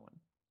in Darwin,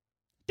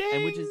 Ding!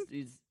 and which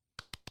is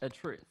a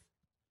truth.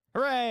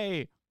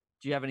 Hooray!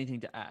 Do you have anything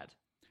to add?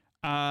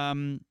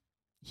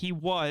 He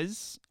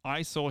was.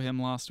 I saw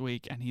him last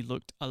week, and he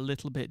looked a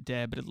little bit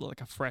dead, but it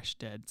looked like a fresh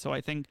dead. So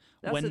I think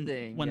That's the when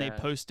thing, they yeah.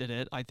 posted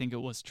it, I think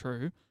it was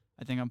true.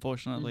 I think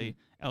unfortunately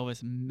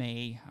Elvis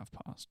may have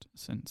passed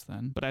since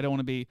then, but I don't want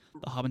to be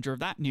the harbinger of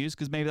that news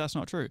because maybe that's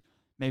not true.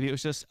 Maybe it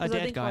was just a 'Cause I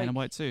dead think, guy in a like,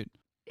 white suit.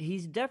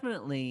 He's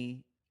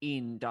definitely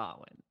in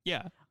Darwin.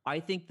 Yeah, I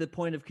think the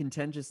point of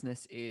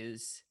contentiousness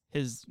is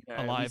his we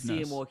aliveness.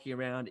 see him walking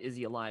around. Is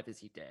he alive? Is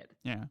he dead?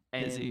 Yeah,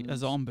 is he a And-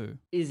 zombie?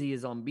 Is he a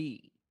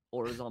zombie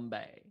or a zombie?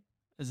 A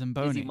Is he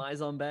Zamboni? my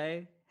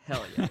zombie?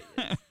 Hell yeah,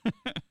 he is.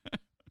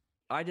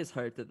 I just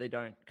hope that they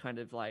don't kind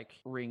of like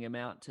ring him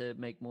out to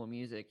make more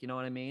music. You know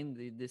what I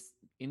mean? This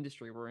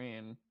industry we're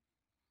in,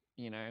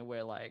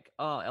 we're like,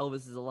 oh,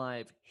 Elvis is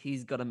alive.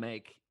 He's got to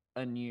make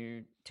a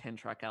new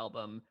 10-track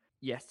album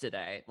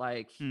yesterday.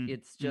 Like Mm,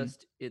 it's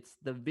just it's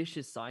the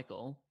vicious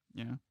cycle.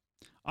 Yeah.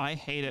 I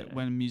hate it know.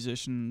 when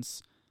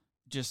musicians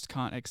just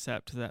can't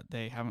accept that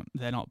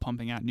they're not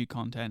pumping out new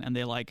content, and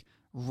they like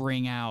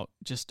wring out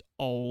just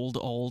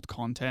old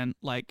content.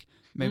 Like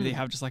maybe they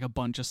have just like a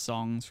bunch of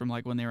songs from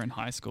like when they were in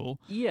high school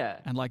Yeah.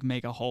 and like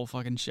make a whole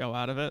fucking show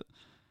out of it.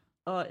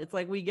 It's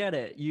like, we get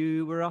it.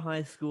 You were a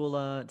high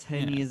schooler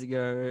 10 Yeah. years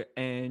ago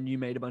and you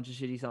made a bunch of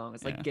shitty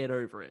songs. Like, Yeah. get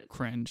over it.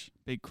 Cringe.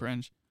 Big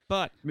cringe.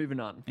 But Moving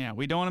on. yeah,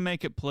 we don't want to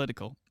make it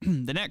political.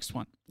 The next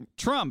one,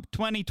 Trump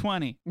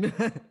 2020.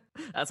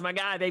 That's my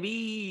guy,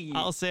 baby.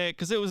 I'll say it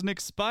because it was an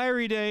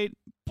expiry date.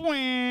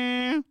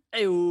 Bwah.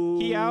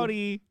 Ayo. He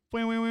outie.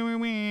 Bwah, wah, wah, wah,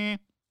 wah.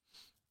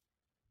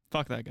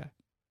 Fuck that guy.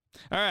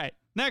 All right,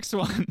 next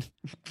one.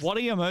 What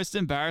are your most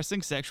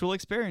embarrassing sexual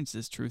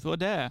experiences? Truth or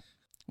dare?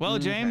 Well,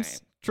 James, Okay.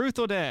 truth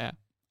or dare?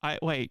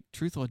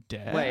 Truth or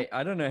dare? Wait,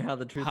 I don't know how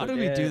the truth How or do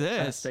we do dare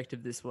this? aspect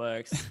of this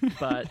works,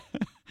 but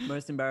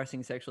most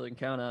embarrassing sexual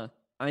encounter,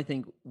 I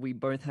think we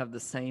both have the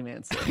same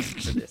answer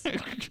for this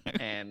one.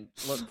 And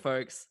look,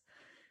 folks,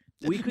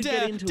 we could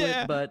Dare, get into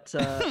dare. it, but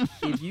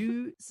if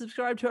you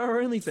subscribe to our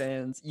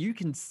OnlyFans, you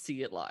can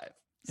see it live.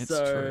 It's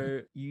so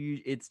true.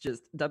 it's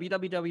just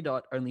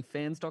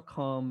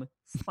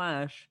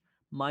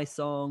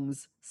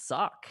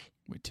www.onlyfans.com/mysongsuck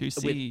With two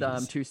C's.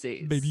 with 2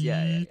 C's. Baby.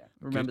 Yeah. Good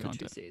Remember the 2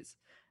 content. C's.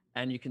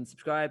 And you can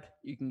subscribe.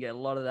 You can get a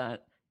lot of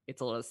that.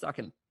 It's a lot of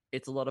sucking.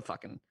 It's a lot of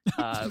fucking.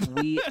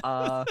 We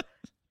are.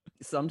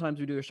 Sometimes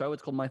we do a show.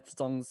 It's called My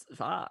Songs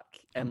Fuck,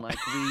 and like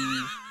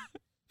we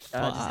just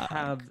Fuck.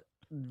 have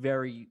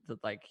very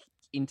like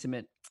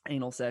intimate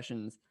anal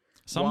sessions.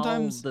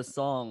 Sometimes, while the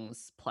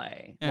songs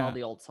play, Yeah. while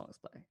the old songs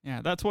play.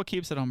 yeah, that's what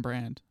keeps it on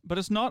brand. But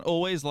it's not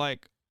always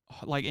like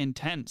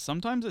intense.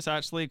 Sometimes it's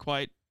actually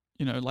quite,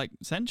 like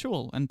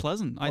sensual and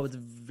pleasant. It's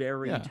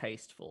very yeah.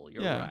 tasteful.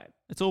 You're Yeah. right.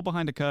 It's all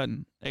behind a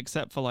curtain,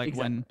 except for like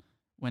Exactly.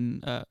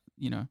 when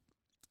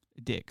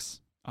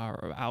dicks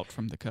are out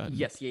from the curtain.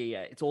 Yes,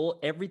 yeah. It's all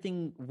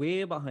everything.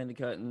 We're behind the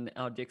curtain.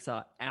 Our dicks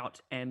are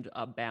out and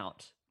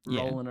about,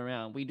 Yeah. rolling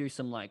around. We do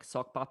some like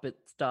sock puppet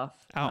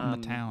stuff Out in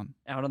the town.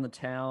 Out on the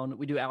town.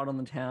 We do out on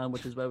the town,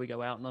 which is where we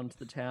go out and onto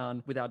the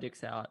town with our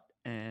dicks out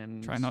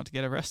and Try not to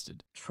get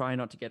arrested. try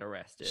not to get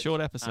arrested. Short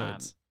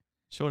episodes.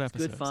 Short It's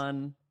episodes. good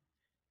fun.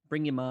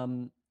 Bring your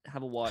mum.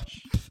 Have a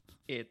watch.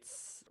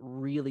 It's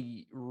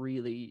really,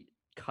 really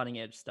cutting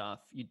edge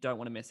stuff. You don't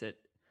want to miss it.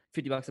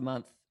 $50 a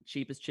month,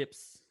 cheap as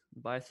chips.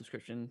 Buy a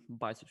subscription.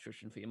 Buy a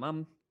subscription for your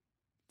mum.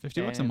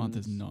 $50 a month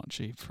is And- not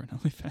cheap for an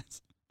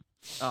OnlyFans.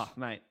 Oh,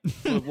 mate.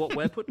 For what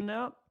we're putting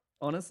out,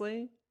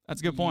 honestly,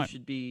 That's a good point. You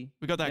should be.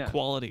 We got that yeah.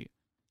 quality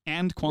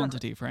and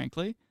quantity,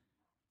 frankly.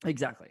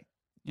 Exactly.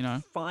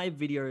 5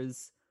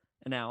 videos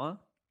an hour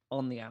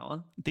on the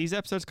hour. These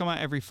episodes come out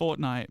every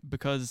fortnight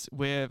because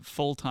we're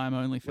full-time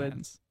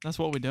OnlyFans. That's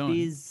what we're doing.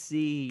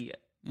 Busy.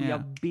 We Yeah.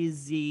 are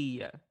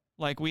busy.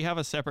 Like, we have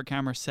a separate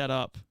camera set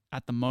up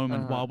at the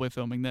moment Uh-huh. while we're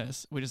filming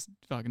this. We're just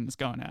fucking just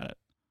going at it.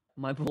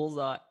 My balls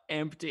are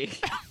empty.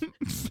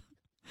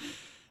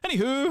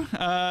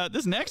 Anywho,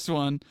 this next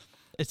one,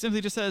 it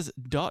simply just says ...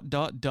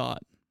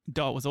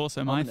 Dot was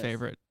also my Ominous.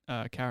 favorite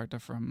character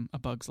from A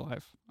Bug's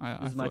Life.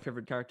 This is my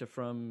favorite character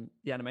from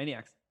the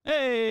Animaniacs.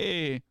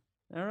 Hey,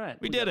 All right.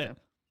 we got did it. there.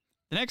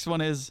 The next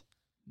one is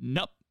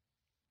Nup.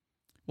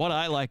 What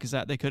I like is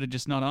that they could have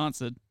just not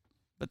answered,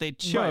 but they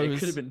chose Right, it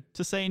could have been.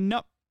 to say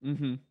Nup.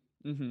 Mm-hmm.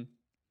 Mm-hmm.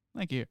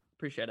 Thank you.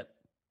 Appreciate it.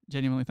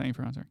 Genuinely, thank you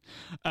for answering.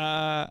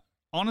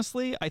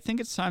 Honestly, I think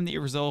it's time that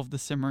you resolve the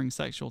simmering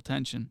sexual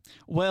tension.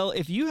 Well,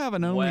 if you have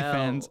an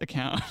OnlyFans Well.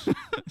 account,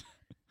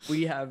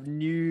 We have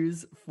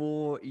news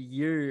for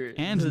you.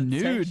 And the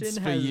nudes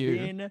tension for has you.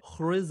 been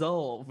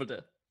resolved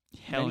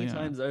hell many yeah.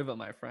 times over,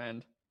 my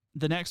friend.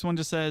 The next one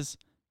just says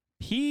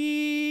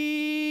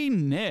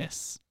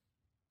penis.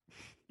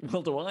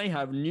 Well, do I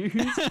have news for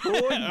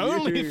you?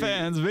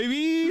 OnlyFans,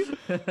 baby.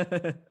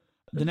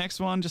 The next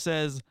one just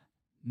says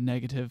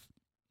negative.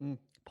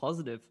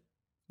 Positive.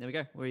 There we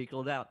go. We're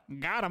equaled out.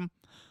 Got him.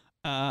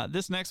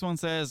 This next one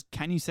says,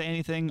 can you say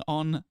anything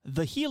on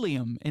the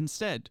helium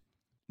instead?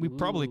 We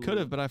probably could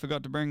have, Ooh. but I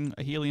forgot to bring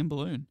a helium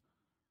balloon.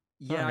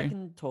 Yeah, I Sorry.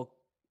 can talk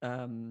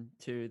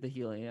to the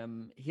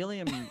helium.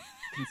 Helium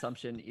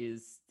consumption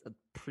is a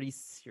pretty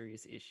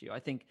serious issue. I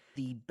think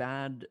the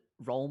bad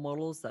role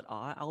models that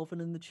are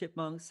Alvin and the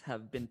Chipmunks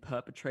have been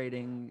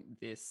perpetrating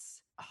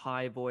this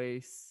high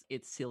voice,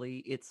 it's silly,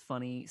 it's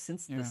funny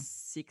since Yeah. the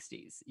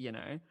 60s,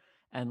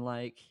 And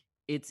like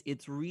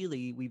it's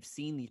really, we've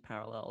seen these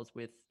parallels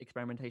with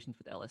experimentations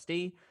with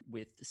LSD,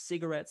 with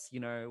cigarettes,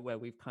 where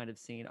we've kind of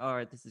seen, all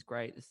right, this is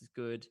great, this is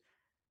good.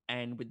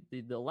 And with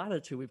the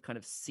latter two, we've kind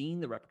of seen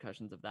the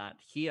repercussions of that.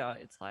 Here,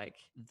 it's like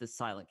the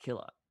silent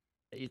killer.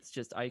 It's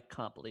just, I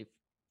can't believe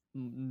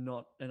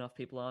not enough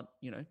people aren't,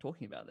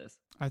 talking about this.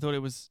 I thought it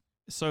was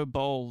so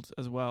bold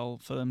as well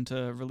for them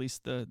to release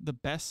the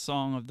best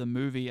song of the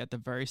movie at the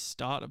very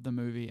start of the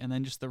movie, and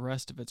then just the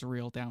rest of it's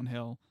real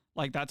downhill.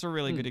 Like, that's a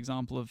really good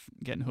example of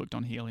getting hooked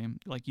on helium.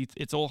 Like,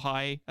 it's all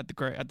high at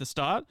the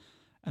start,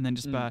 And then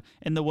just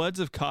in the words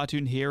of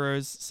cartoon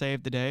heroes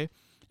save the day,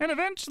 and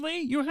eventually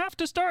you have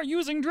to start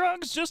using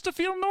drugs just to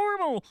feel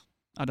normal.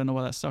 I don't know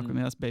why that stuck with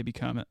me. That's Baby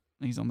Kermit.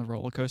 He's on the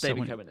roller coaster.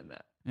 Baby Kermit in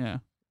that. Yeah.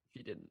 If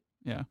you didn't.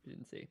 Yeah. You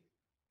didn't see.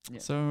 Yeah.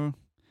 So,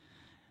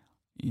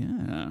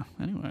 yeah.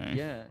 Anyway.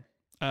 Yeah.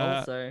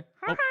 Also,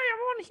 hi, I'm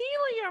on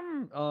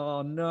helium.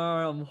 Oh no,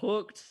 I'm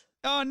hooked.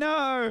 Oh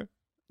no,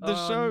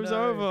 the show's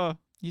over.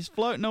 He's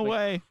floating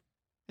away.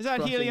 Is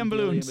that helium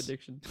balloons?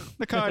 Addiction.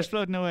 The car is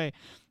floating away.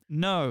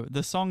 No,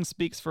 the song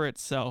speaks for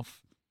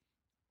itself.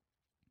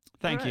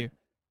 Thank you.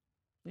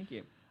 Thank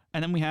you.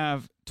 And then we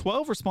have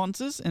 12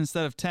 responses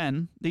instead of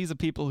 10. These are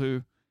people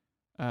who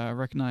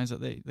recognize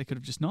that they could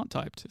have just not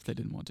typed if they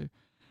didn't want to.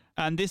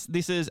 And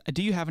this is,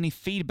 do you have any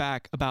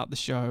feedback about the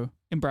show?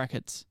 In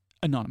brackets,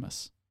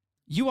 anonymous.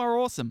 You are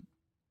awesome.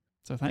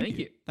 So thank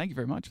you. Thank you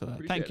very much for that.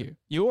 Appreciate Thank you. it.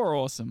 You are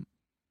awesome.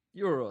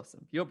 You're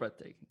awesome. You're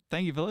breathtaking.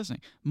 Thank you for listening.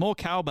 More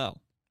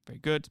cowbell. Very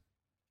good.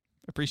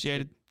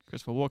 Appreciated.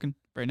 Christopher Walken.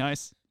 Very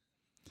nice.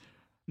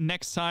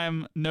 Next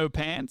time, no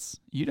pants.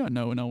 You don't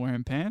know we're not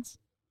wearing pants.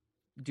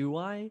 Do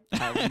I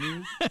have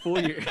news for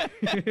you?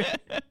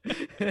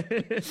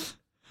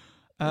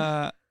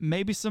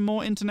 Maybe some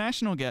more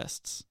international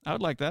guests. I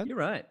would like that. You're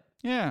right.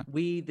 Yeah.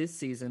 We, this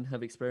season,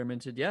 have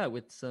experimented,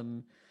 with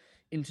some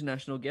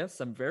international guests.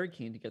 I'm very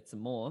keen to get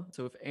some more.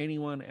 So if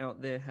anyone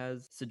out there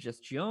has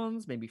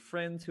suggestions, maybe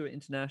friends who are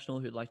international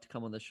who'd like to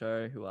come on the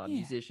show, who are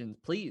musicians,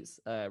 please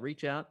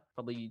reach out.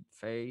 Probably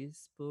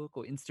Facebook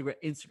or Instagram.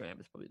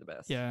 Instagram is probably the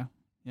best. Yeah.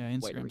 Yeah,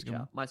 Instagram's way to reach good.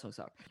 out. My songs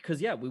suck. Because,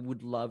 we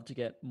would love to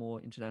get more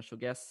international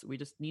guests. We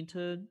just need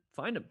to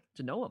find them,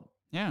 to know them.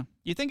 Yeah.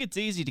 You think it's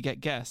easy to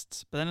get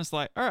guests, but then it's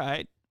like, all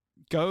right,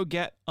 go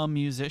get a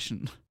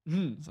musician.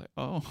 It's like,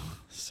 oh,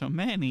 so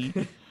many.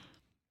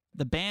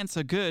 The bands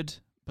are good,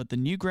 but the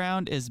new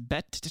ground is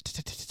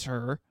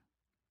better.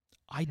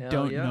 I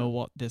don't know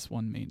what this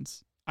one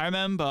means. I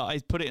remember I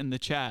put it in the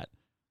chat.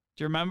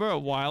 Do you remember a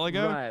while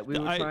ago? Right, we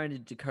were trying to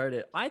decode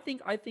it. I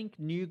think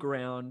new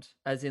ground,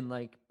 as in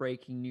like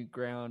breaking new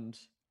ground,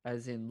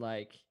 as in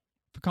like.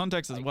 For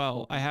context as like,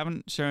 well, I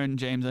haven't shown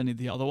James any of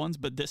the other ones,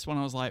 but this one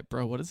I was like,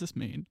 bro, what does this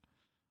mean?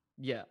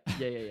 Yeah.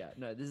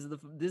 No, this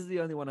is the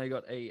only one I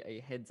got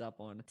a heads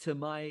up on. To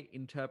my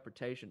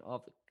interpretation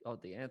of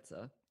the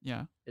answer,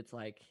 it's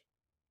like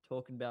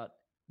talking about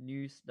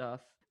new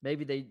stuff.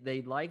 Maybe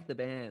they like the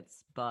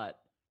bands, but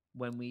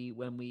when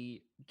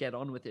we get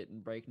on with it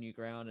and break new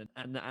ground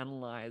and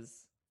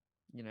analyze,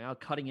 our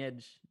cutting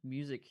edge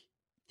music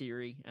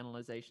theory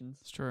analyzations.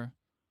 It's true.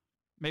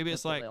 Maybe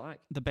it's like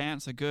the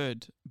bands are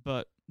good,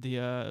 but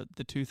the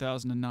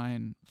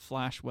 2009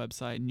 Flash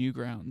website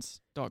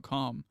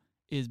newgrounds.com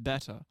is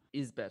better.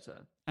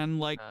 And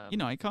like,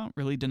 I can't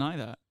really deny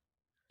that.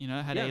 It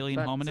had Alien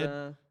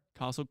Hominid,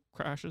 Castle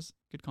Crashers,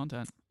 good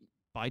content.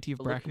 Bitey of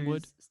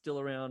Brackenwood. Still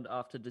around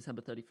after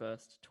December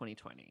 31st,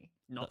 2020.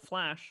 Not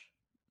Flash.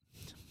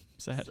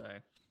 Sad. So.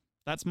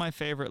 That's my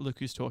favorite Look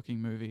Who's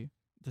Talking movie.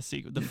 The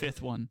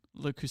fifth one.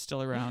 Look Who's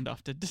Still Around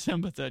after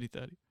December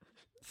 3030.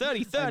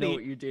 3030! I know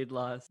what you did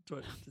last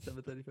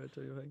December 31st,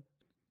 2020.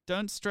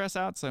 Don't stress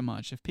out so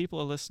much. If people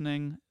are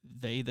listening,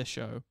 the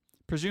show.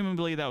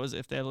 Presumably that was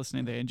if they're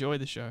listening, they enjoy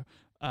the show.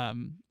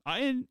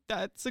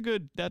 That's a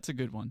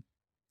good one.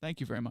 Thank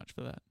you very much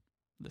for that,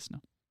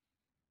 listener.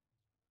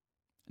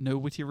 No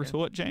witty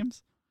retort,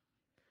 James?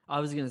 I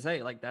was gonna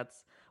say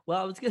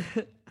I was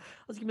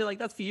gonna be like,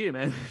 that's for you,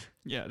 man.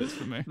 Yeah, that's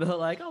for me. But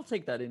like, I'll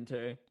take that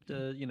into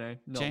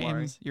not James,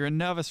 worry. You're a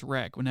nervous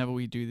wreck whenever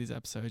we do these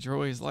episodes. You're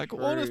always like,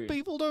 what if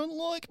people don't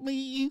like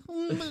me?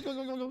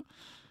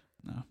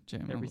 No,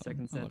 James. Every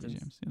second sentence. I love you,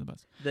 James. You're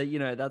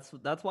the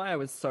best. That's why I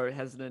was so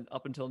hesitant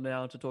up until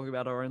now to talk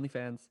about our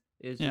OnlyFans.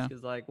 Is just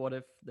because like, what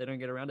if they don't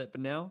get around it?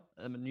 But now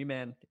I'm a new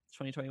man. It's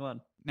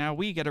 2021. Now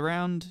we get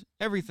around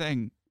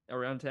everything.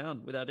 Around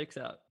town with our dicks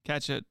out.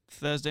 Catch it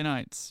Thursday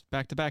nights,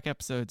 back-to-back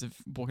episodes of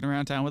walking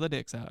around town with our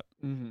dicks out.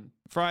 Mm-hmm.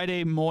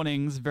 Friday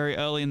mornings, very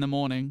early in the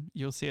morning,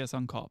 you'll see us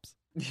on Cops.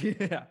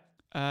 Yeah.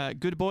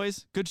 Good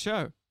boys, good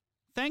show.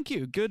 Thank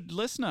you, good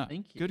listener.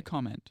 Thank you. Good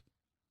comment.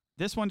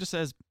 This one just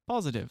says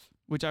positive,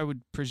 which I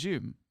would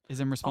presume is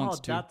in response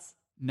to that's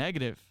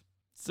negative.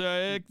 So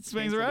it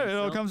swings around. It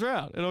all comes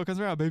around. It all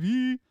comes around,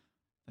 baby.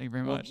 Thank you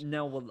very much.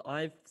 Well,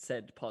 I've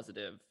said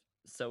positive,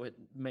 so it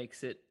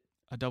makes it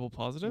a double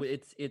positive.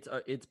 It's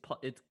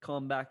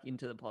come back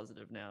into the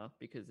positive now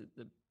because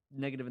the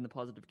negative and the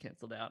positive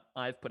canceled out.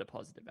 I've put a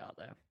positive out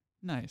there.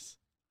 Nice,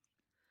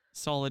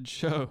 solid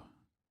show.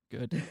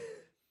 Good.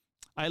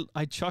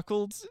 I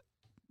chuckled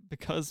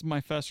because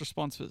my first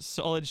response was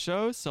solid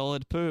show,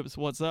 solid poops.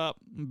 What's up?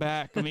 I'm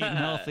back. I'm eating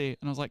healthy,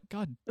 and I was like,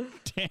 God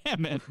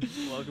damn it!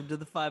 Welcome to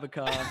the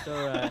Fibercast.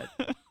 All right.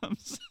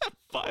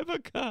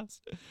 Fibercast.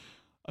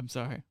 I'm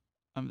sorry.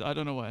 I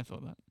don't know why I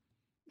thought that.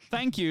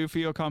 Thank you for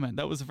your comment.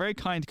 That was a very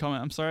kind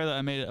comment. I'm sorry that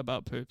I made it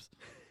about poops,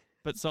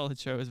 but solid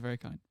show is very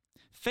kind.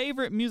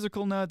 Favorite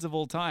musical nerds of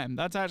all time.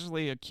 That's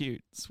actually a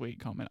cute, sweet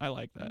comment. I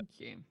like that. Thank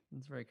you.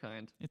 It's very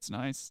kind. It's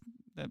nice.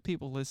 that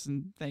people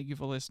listen. Thank you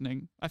for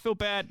listening. I feel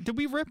bad. Did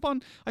we rip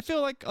on? I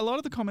feel like a lot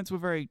of the comments were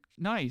very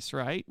nice,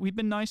 right? We've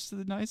been nice to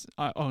the nice.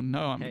 Oh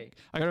no, Hey,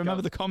 I gotta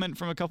remember the comment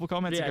from a couple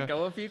comments Yeah, ago.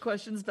 go a few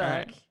questions All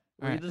right. back.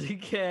 All right. Read it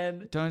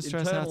again. Don't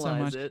stress out so internalize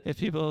much. it. If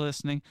people are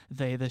listening,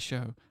 they the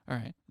show. All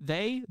right.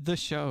 They the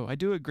show. I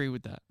do agree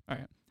with that. All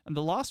right. And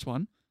the last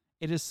one.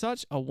 It is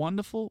such a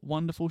wonderful,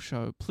 wonderful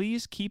show.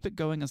 Please keep it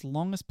going as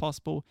long as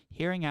possible.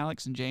 Hearing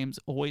Alex and James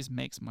always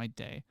makes my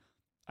day.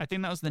 I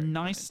think that was the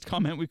nicest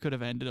comment we could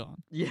have ended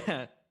on.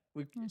 Yeah,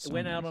 we That's so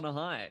went out nice. on a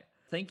high.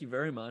 Thank you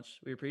very much.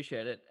 We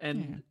appreciate it. And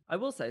Yeah. I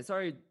will say,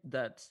 sorry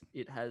that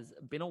it has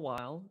been a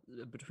while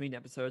between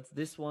episodes.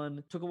 This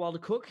one took a while to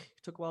cook,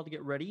 took a while to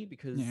get ready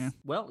because, Yeah.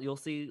 well, you'll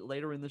see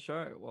later in the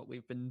show what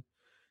we've been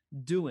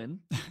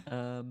doing.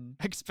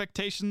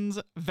 Expectations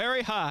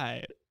very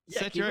high.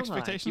 Set keep your 'em high,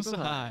 expectations keep to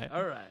 'em high.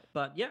 All right.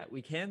 But yeah,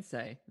 we can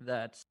say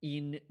that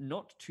in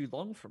not too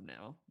long from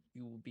now,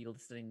 you will be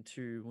listening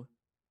to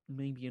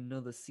maybe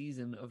another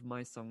season of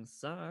My Songs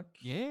Suck.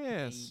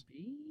 Yes.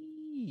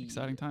 Maybe.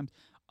 Exciting times.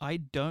 I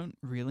don't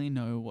really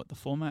know what the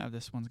format of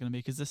this one's going to be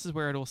because this is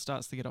where it all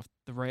starts to get off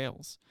the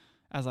rails.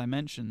 As I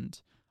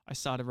mentioned, I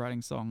started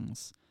writing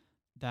songs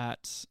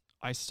that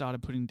I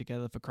started putting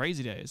together for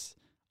Crazy Days.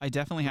 I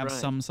definitely have Right.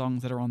 some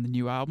songs that are on the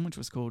new album, which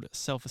was called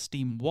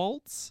Self-Esteem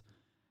Waltz.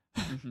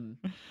 Mhm.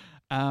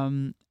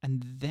 And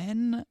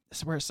then this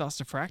is where it starts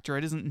to fracture.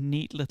 It isn't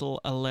neat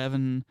little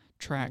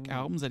 11-track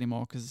albums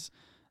anymore because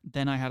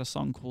then I had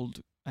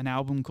an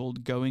album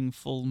called Going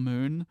Full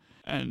Moon,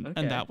 and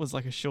Okay. that was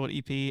like a short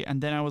EP.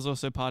 And then I was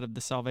also part of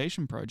the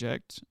Salvation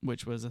Project,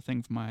 which was a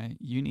thing for my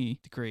uni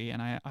degree,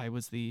 and I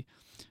was the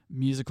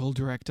musical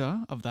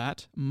director of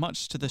that,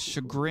 much to the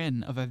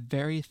chagrin of a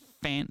very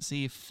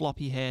fancy,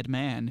 floppy-haired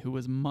man who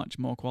was much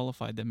more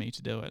qualified than me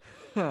to do it.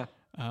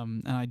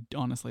 And I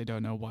honestly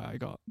don't know why I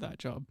got that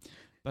job.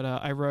 But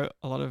I wrote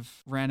a lot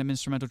of random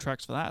instrumental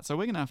tracks for that. So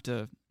we're going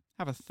to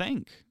have a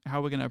think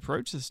how we're going to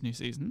approach this new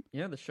season.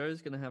 Yeah, the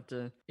show's gonna have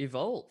to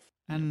evolve.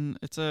 And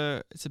it's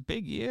a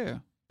big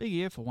year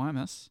for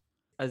Wymus.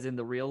 As in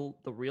the real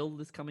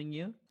this coming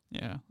year,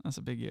 Yeah, that's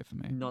a big year for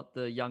me. not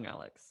the young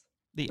Alex,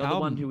 The not album,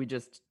 the one who we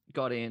just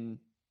got in.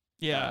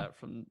 yeah,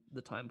 From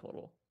the time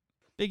portal.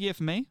 big year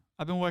for me.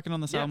 I've been working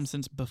on this album Yes.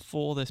 since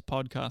before this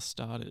podcast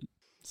started.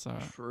 So,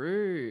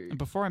 True. and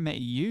before I met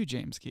you,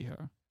 James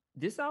Kehoe.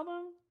 This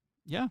album.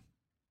 Yeah,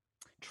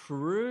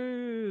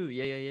 True.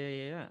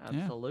 Yeah.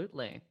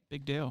 Absolutely.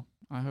 big deal.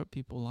 I hope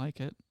people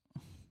like it.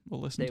 We'll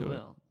listen They to it.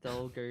 will.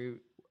 They'll go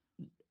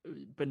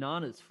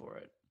bananas for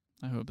it.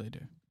 I hope they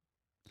do.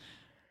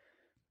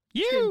 Let's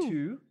get You.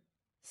 into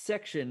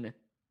section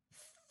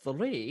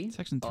 3.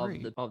 Section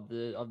 3. of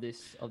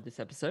this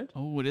episode.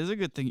 Oh, it is a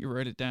good thing you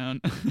wrote it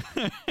down.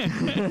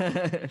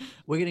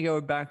 We're gonna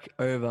go back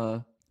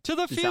over To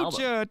the This album.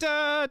 future.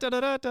 Da, da, da,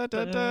 da, da,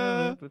 da,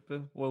 da.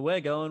 where we're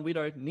going. We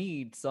don't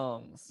need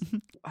songs.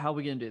 How are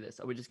we gonna do this?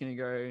 Are we just gonna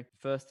go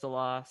first to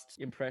last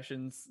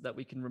impressions that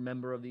we can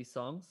remember of these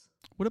songs?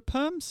 Would a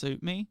perm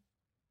suit me?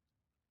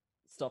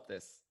 Stop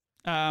this.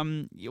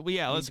 Well,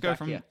 yeah, let's you go back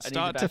from here. I need you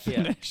start to back here.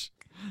 finish.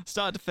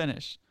 Start to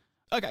finish.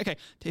 Okay.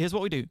 Here's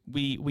what we do.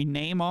 We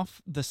name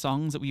off the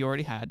songs that we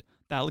already had.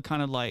 That'll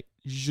kind of like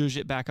zhuzh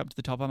it back up to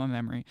the top of my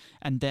memory.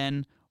 And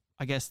then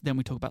I guess then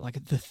we talk about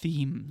like the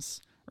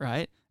themes,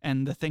 right?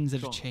 And the things that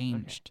Sure, have okay.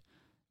 changed.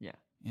 Yeah.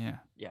 Yeah.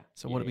 Yeah.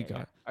 So what do we yeah.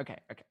 got? Okay.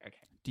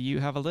 Do you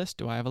have a list?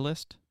 Do I have a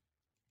list?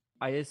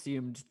 I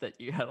assumed that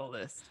you had a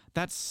list.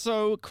 That's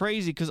so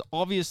crazy because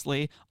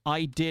obviously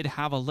I did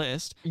have a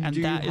list, and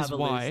do that have is a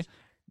why list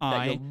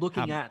that you're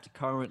looking have- at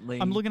currently.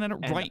 I'm looking at it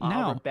and right are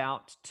now.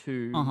 about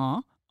to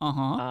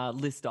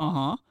list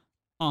off.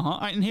 All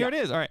right, and here Yeah.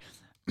 it is. All right.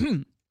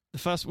 The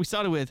first we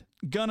started with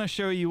 "Gonna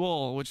Show You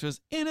All," which was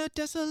in a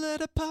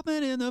desolate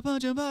apartment in the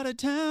punch part of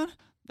town.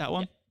 That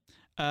one.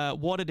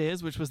 "What It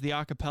Is," which was the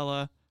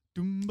acapella.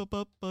 like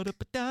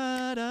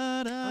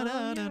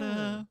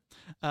The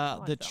that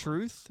one.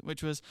 Truth,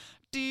 which was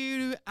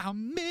 "Do I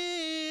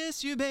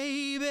miss you,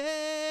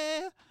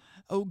 baby?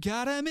 Oh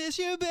God, I miss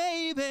you,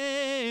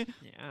 baby."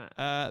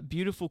 Yeah.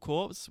 Beautiful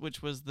Corpse,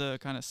 which was the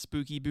kind of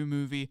spooky boo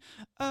movie.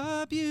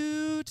 "A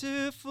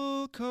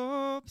Beautiful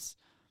Corpse."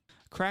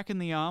 Crack in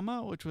the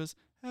Armor, which was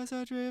 "As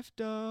I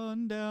Drift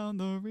on Down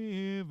the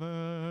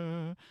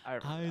River, I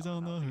remember Eyes that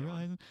on one. the That was a good one.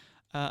 Horizon."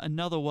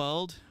 Another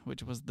World,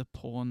 which was the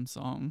porn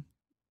song.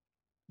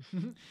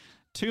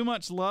 Too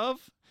Much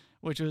Love,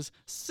 which was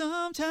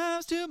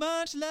 "Sometimes too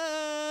much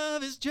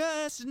love is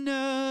just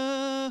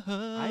enough."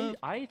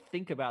 I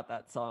think about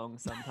that song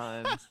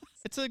sometimes.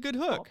 It's a good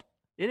hook.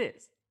 It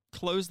is.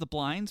 Close the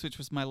Blinds, which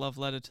was my love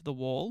letter to the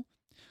wall.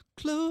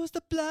 Close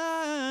the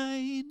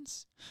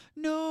blinds,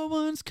 no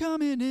one's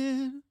coming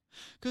in.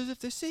 'Cause if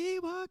they see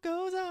what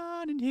goes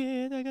on in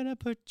here, they're gonna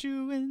put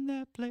you in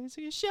that place.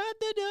 So you shut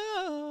the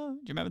door. Do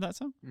you remember that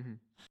song? Mm-hmm.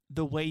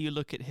 The Way You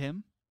Look at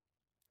Him.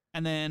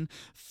 And then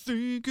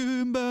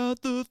thinking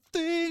about the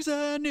things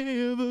I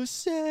never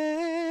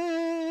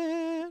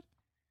said.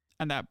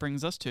 And that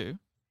brings us to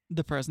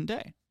the present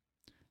day.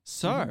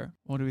 So,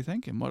 what are we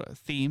thinking? What are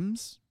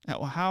themes?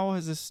 How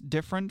is this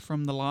different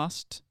from the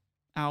last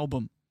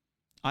album?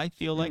 I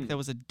feel like there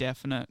was a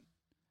definite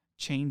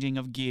changing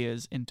of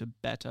gears into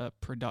better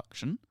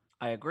production.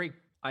 I agree.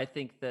 I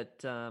think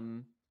that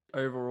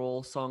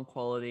overall song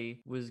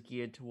quality was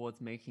geared towards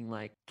making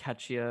like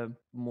catchier,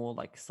 more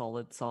like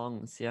solid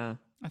songs. Yeah.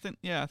 I think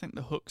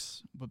the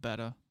hooks were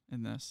better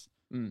in this.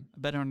 Mm. A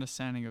better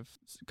understanding of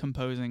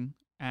composing.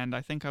 And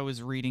I think I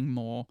was reading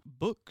more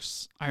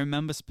books. I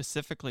remember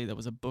specifically there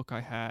was a book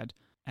I had,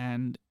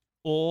 and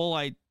all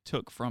I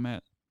took from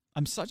it,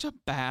 I'm such a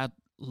bad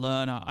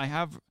learner.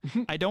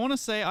 I don't want to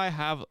say I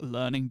have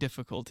learning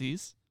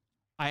difficulties.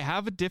 I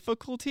have a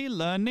difficulty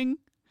learning,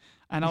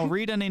 and I'll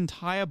read an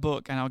entire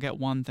book and I'll get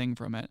one thing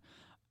from it.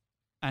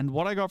 And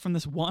what I got from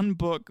this one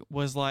book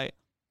was like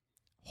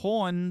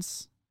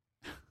horns.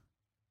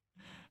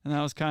 And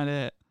that was kind of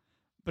it.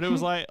 But it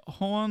was like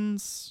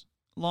horns,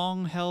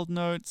 long held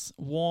notes,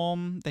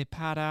 warm, they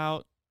pad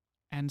out,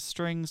 and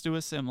strings do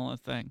a similar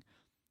thing.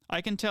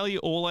 I can tell you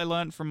all I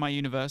learned from my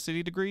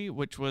university degree,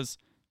 which was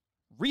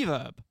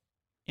reverb,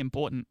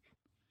 important.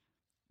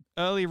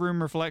 Early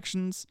room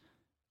reflections.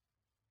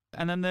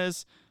 And then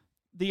there's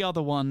the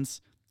other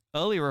ones.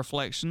 Early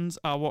reflections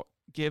are what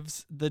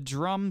gives the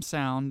drum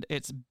sound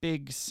its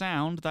big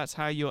sound. That's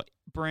how your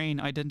brain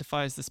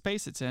identifies the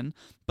space it's in.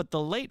 But the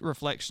late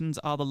reflections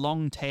are the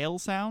long tail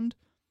sound.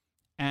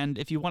 And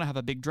if you want to have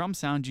a big drum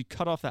sound, you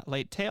cut off that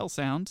late tail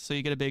sound, so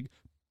you get a big.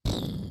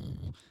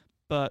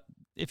 But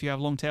if you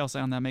have long tail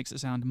sound, that makes it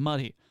sound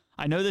muddy.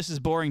 I know this is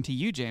boring to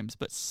you, James,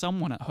 but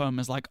someone at home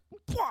is like,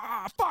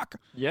 fuck.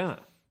 Yeah.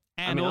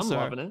 And I'm also,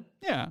 loving it.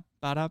 yeah.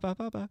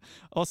 Ba-da-ba-ba-ba.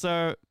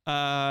 Also,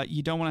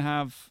 you don't want to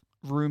have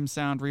room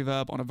sound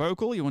reverb on a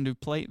vocal. You want to do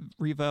plate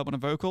reverb on a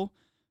vocal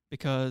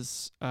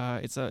because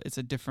it's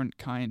a different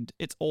kind.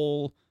 It's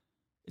all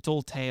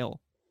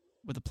tail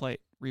with a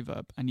plate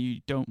reverb, and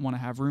you don't want to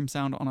have room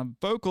sound on a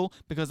vocal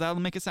because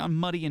that'll make it sound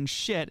muddy and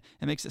shit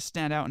and makes it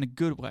stand out in a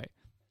good way.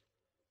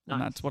 Nice.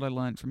 And that's what I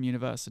learned from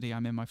university.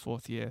 I'm in my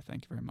 4th year.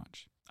 Thank you very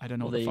much. I don't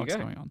know Well, what the there you fuck's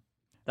go. going on.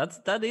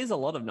 That is a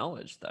lot of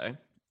knowledge, though.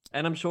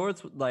 And I'm sure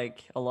it's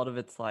like a lot of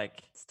it's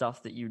like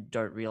stuff that you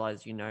don't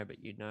realize you know,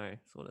 but you know,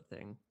 sort of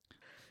thing.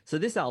 So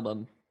this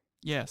album,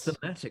 Yes.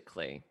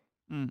 thematically,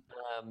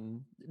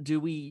 do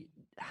we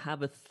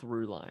have a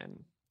through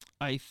line?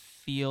 I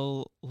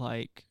feel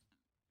like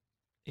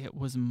it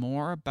was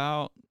more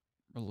about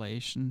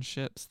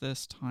relationships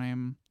this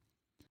time.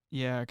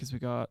 Yeah, because we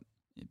got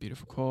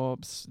Beautiful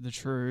Corpse, The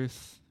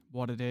Truth,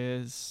 What It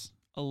Is,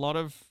 a lot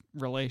of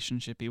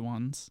relationshipy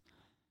ones.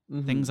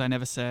 Mhm. Things I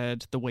Never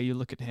Said, The Way You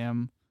Look at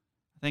Him.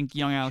 I think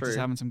young Alex is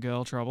True. having some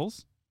girl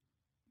troubles.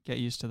 Get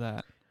used to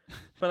that.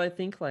 But I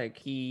think like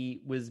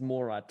he was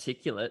more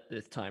articulate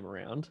this time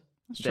around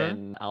That's true.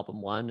 than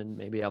album 1 and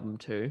maybe album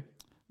 2.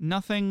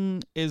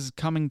 Nothing is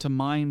coming to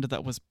mind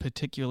that was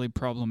particularly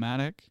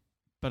problematic,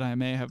 but I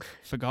may have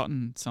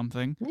forgotten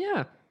something.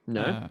 Yeah.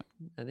 No. Uh,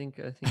 I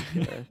think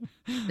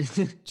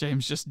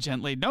James just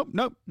gently, nope,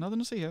 nothing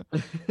to see here.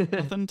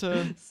 Nothing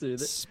to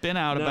Soothe it. spin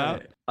out No,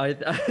 about.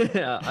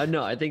 I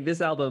know. I think this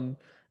album,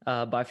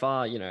 by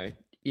far,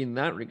 in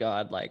that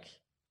regard, like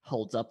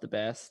holds up the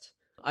best.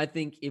 I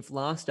think if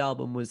last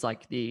album was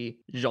like the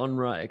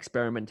genre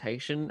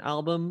experimentation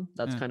album,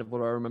 that's kind of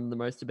what I remember the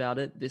most about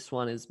it. This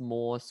one is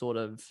more sort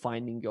of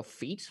finding your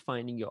feet,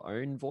 finding your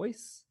own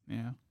voice.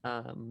 Yeah.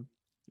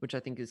 Which I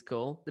think is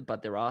cool.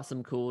 But there are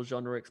some cool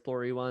genre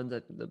explory ones. I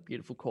think The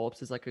Beautiful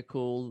Corpse is like a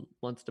cool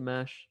monster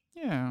mash.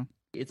 Yeah.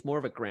 It's more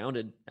of a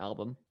grounded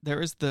album.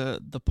 There is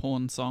the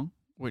porn song,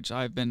 which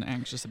I've been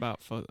anxious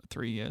about for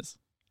 3 years.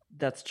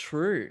 That's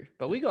true,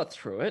 but we got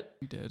through it.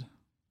 We did.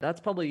 That's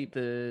probably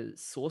the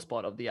sore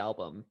spot of the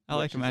album. I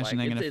like which is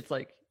imagining it's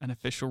like an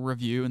official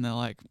review, and they're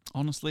like,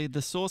 honestly,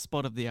 the sore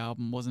spot of the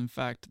album was in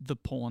fact the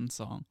porn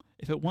song.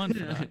 If it weren't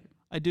for that,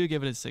 I do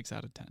give it a 6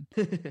 out of 10.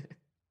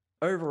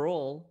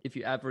 overall, if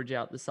you average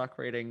out the suck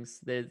ratings,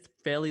 they're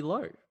fairly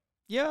low.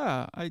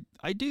 Yeah,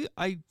 I do.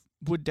 I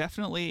would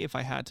definitely, if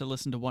I had to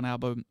listen to one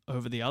album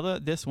over the other,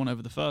 this one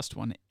over the first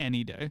one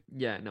any day.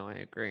 Yeah, no, I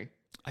agree.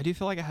 I do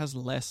feel like it has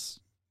less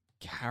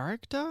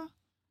character.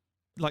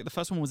 Like the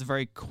first one was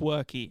very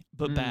quirky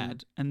but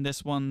bad, and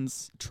this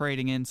one's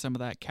trading in some of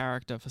that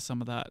character for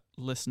some of that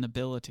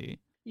listenability.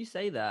 You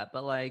say that,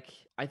 but like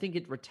I think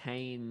it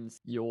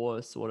retains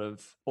your sort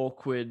of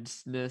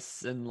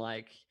awkwardness and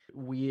like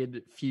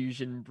weird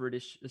fusion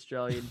British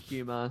Australian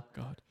humor.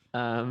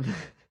 God.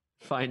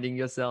 Finding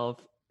yourself,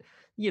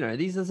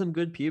 these are some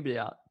good puberty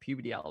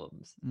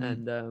albums,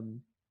 and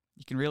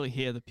you can really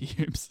hear the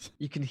pubes.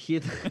 you can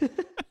hear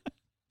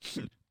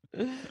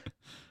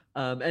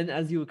and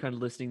as you were kind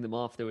of listing them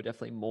off, there were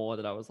definitely more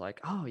that I was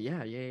like, oh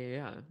yeah,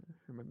 I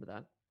remember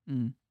that.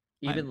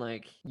 Even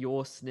like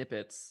your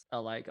snippets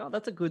are like, oh,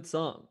 that's a good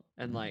song.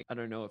 And like, I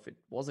don't know if it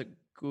was a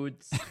good,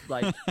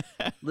 like,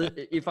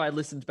 if I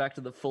listened back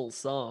to the full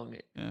song,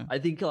 I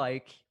think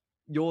like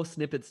your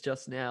snippets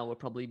just now were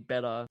probably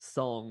better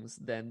songs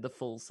than the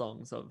full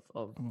songs of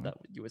that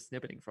you were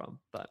snippeting from.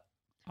 But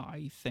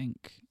I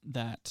think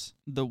that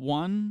the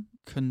one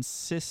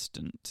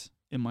consistent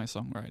in my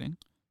songwriting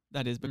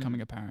that is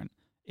becoming apparent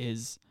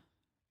is,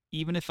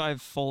 even if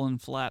I've fallen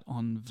flat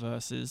on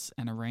verses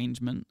and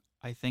arrangement,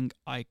 I think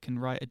I can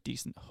write a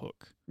decent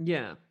hook.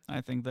 Yeah.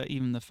 I think that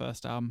even the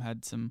first album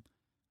had some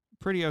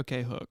pretty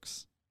okay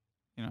hooks,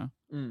 you know?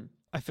 Mm.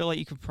 I feel like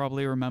you could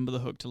probably remember the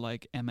hook to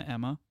like Emma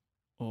Emma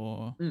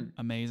or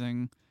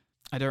Amazing.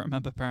 I don't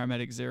remember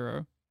Paramedic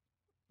Zero.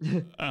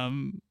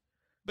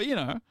 But you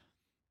know,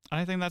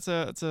 I think it's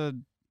a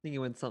I think it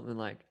went something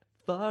like,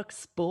 fuck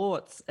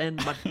sports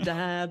and my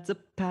dad's a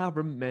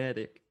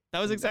paramedic. that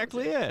was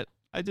exactly it.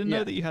 I didn't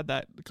know that you had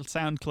that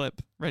sound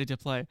clip ready to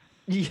play.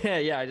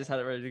 Yeah, I just had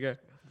it ready to go.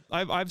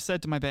 I've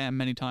said to my band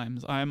many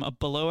times, I'm a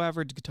below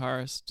average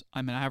guitarist,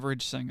 I'm an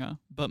average singer,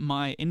 but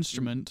my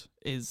instrument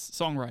is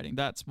songwriting.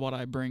 That's what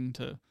I bring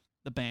to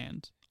the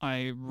band.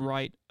 I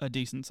write a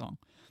decent song.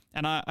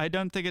 And I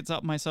don't think it's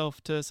up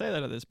myself to say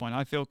that at this point.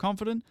 I feel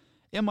confident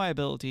in my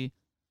ability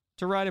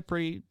to write a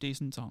pretty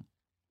decent song.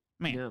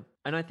 Man. Yeah.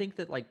 And I think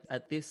that like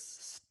at this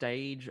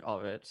stage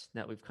of it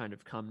that we've kind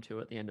of come to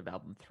at the end of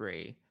album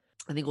 3,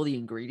 I think all the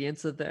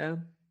ingredients are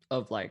there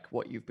of like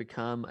what you've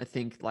become. I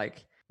think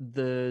like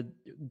the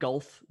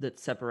gulf that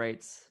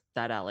separates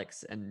that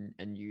Alex and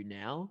you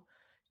now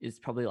is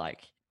probably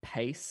like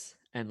pace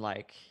and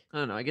like, I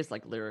don't know, I guess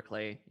like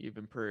lyrically you've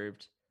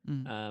improved.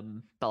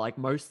 But like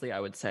mostly I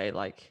would say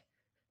like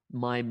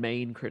my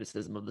main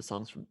criticism of the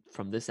songs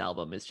from this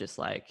album is just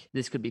like,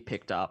 this could be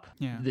picked up,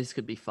 this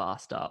could be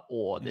faster,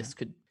 or this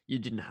could, you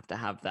didn't have to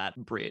have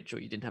that bridge, or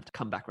you didn't have to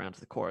come back around to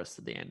the chorus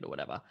at the end or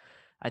whatever.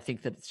 I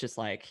think that it's just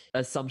like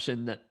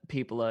assumption that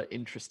people are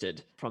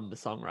interested from the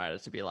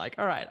songwriter to be like,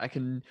 all right, I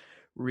can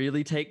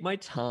really take my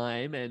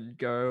time and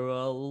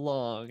go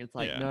along. It's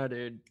like, no,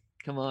 dude,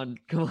 come on.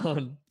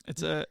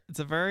 It's a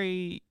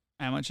very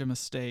amateur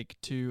mistake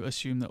to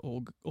assume that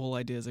all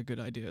ideas are good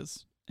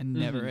ideas and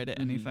never edit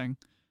anything.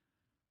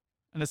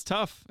 And it's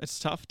tough. It's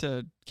tough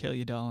to kill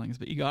your darlings,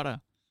 but you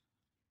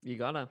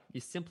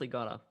simply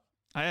gotta.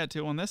 I had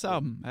to on this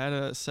album. I had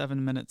a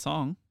 7-minute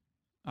song.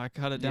 I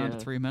cut it down to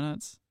 3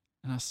 minutes.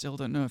 And I still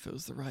don't know if it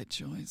was the right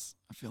choice.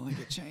 I feel like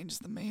it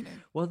changed the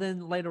meaning. Well,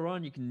 then later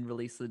on you can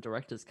release the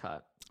director's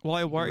cut. Well,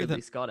 I worry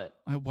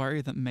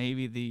that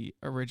maybe the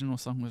original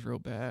song was real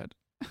bad.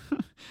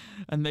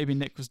 And maybe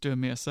Nick was doing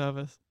me a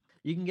service.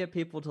 You can get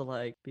people to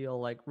like be all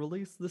like,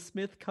 release the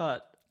Smith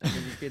cut, and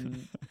then you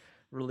can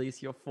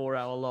release your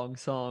 4-hour-long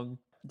song.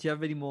 Do you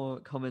have any more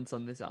comments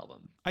on this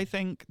album? I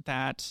think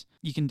that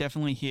you can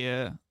definitely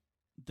hear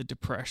the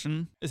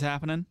depression is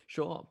happening.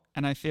 Sure.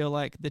 And I feel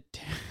like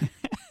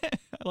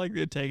I like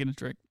the taking a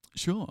trick.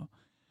 Sure.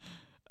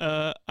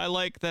 I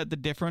like that the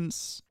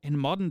difference in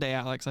modern day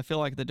Alex, I feel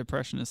like the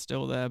depression is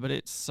still there, but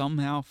it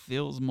somehow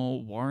feels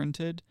more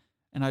warranted.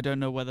 And I don't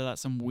know whether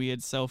that's some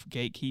weird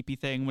self-gatekeepy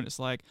thing when it's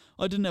like,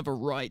 I didn't have a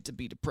right to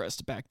be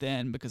depressed back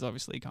then because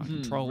obviously you can't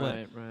control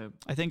it. Right.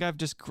 I think I've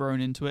just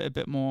grown into it a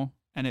bit more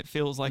and it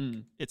feels like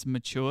it's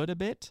matured a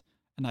bit.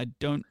 And I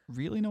don't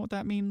really know what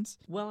that means.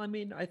 Well, I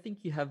mean, I think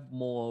you have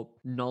more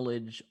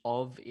knowledge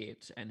of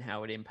it and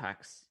how it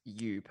impacts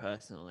you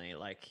personally.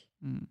 Like,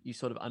 you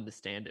sort of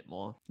understand it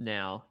more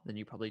now than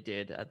you probably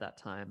did at that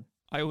time.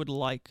 I would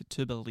like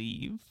to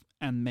believe,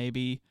 and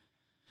maybe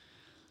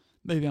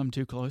I'm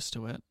too close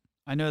to it.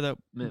 I know that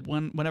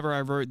whenever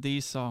I wrote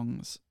these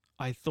songs,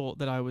 I thought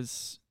that I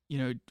was,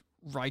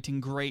 writing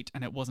great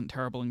and it wasn't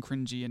terrible and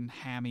cringy and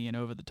hammy and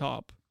over the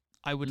top.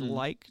 I would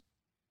like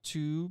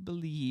to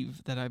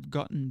believe that I've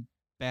gotten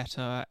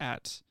better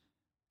at,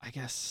 I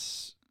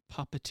guess,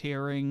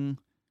 puppeteering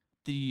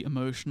the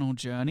emotional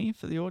journey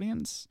for the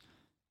audience.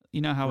 You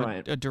know how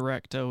a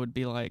director would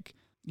be like,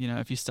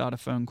 if you start a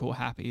phone call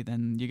happy,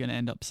 then you're going to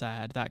end up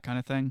sad, that kind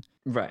of thing.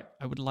 Right.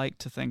 I would like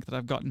to think that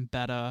I've gotten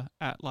better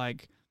at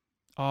like,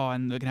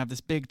 and we're going to have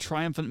this big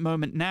triumphant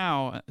moment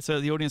now so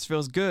the audience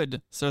feels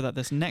good so that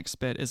this next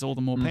bit is all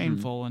the more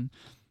painful. And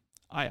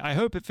I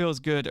hope it feels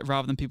good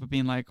rather than people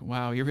being like,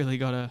 wow, you really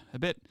got a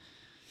bit,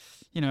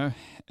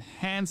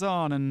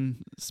 hands-on and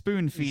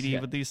spoon-feedy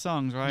with these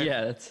songs, right?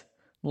 Yeah, it's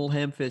a little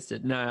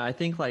ham-fisted. No, I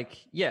think I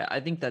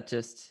think that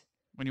just...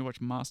 When you watch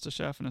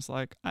MasterChef and it's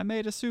like, I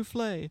made a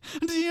souffle.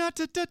 You're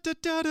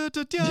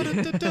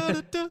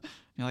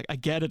like, I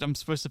get it. I'm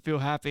supposed to feel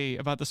happy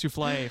about the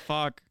souffle.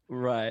 Fuck.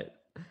 Right.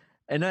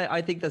 And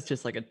I think that's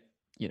just like a,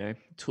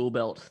 tool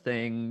belt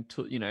thing.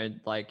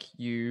 Like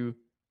you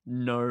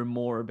know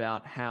more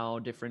about how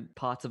different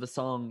parts of a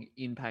song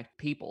impact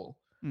people,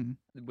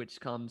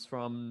 which comes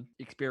from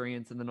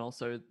experience and then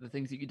also the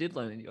things that you did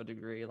learn in your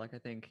degree. Like I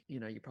think,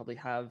 you probably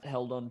have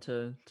held on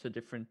to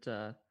different,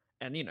 and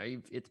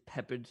it's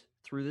peppered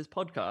through this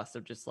podcast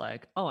of just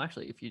like, oh,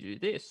 actually, if you do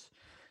this,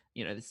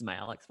 this is my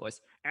Alex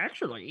voice.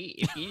 Actually,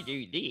 if you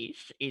do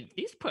this in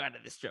this part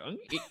of the song,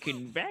 it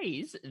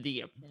conveys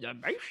the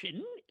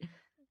emotion.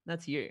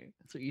 That's you.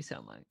 That's what you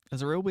sound like.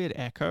 There's a real weird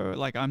echo.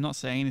 Like I'm not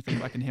saying anything,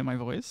 but I can hear my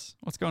voice.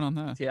 What's going on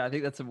there? Yeah, I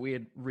think that's a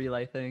weird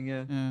relay thing.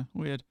 Yeah. Yeah,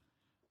 weird.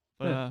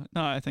 But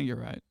no, I think you're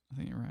right.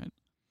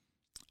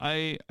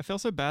 I feel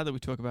so bad that we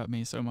talk about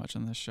me so much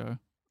on this show.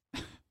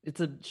 It's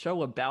a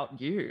show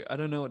about you. I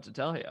don't know what to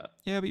tell you.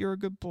 Yeah, but you're a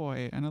good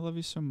boy, and I love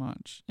you so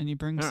much. And you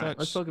bring All such right,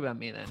 let's talk about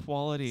me then.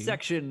 quality.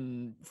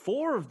 Section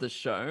 4 of the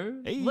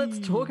show. Hey. Let's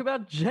talk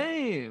about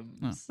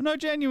James. No,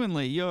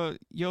 genuinely,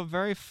 you're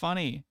very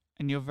funny,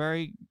 and you're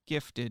very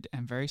gifted,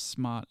 and very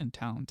smart and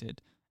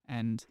talented.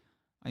 And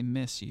I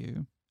miss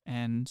you.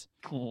 And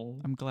Aw.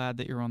 I'm glad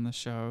that you're on the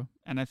show.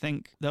 And I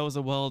think there was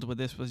a world where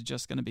this was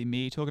just going to be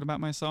me talking about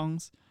my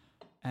songs.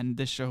 And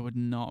this show would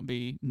not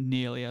be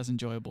nearly as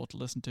enjoyable to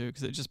listen to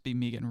because it'd just be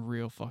me getting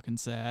real fucking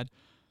sad.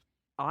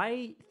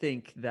 I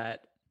think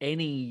that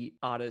any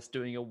artist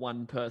doing a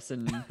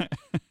one-person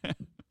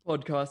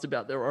podcast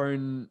about their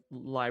own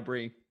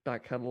library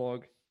back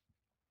catalog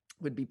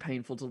would be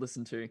painful to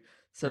listen to.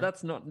 So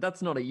Sure.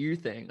 that's not a you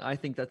thing. I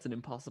think that's an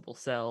impossible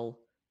sell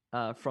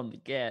from the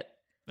get.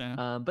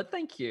 Yeah. But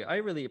thank you. I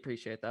really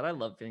appreciate that. I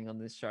love being on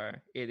this show.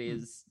 It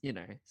is,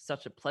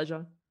 such a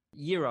pleasure.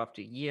 Year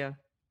after year,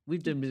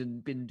 we've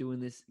been doing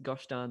this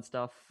gosh darn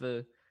stuff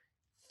for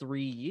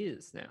 3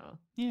 years now.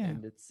 Yeah.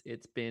 And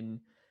it's been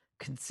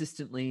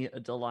consistently a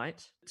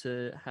delight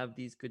to have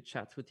these good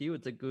chats with you.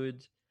 It's a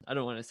good, I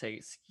don't want to say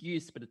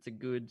excuse, but it's a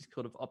good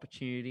sort of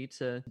opportunity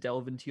to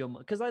delve into your,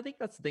 because I think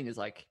that's the thing is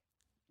like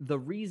the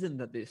reason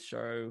that this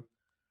show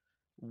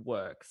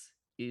works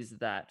is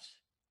that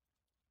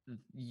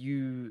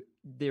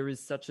there is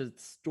such a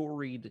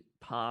storied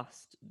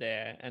past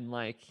there and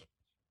like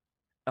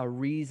a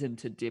reason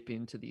to dip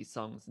into these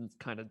songs and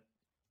kind of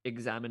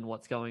examine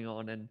what's going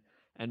on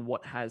and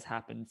what has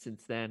happened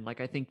since then.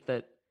 Like I think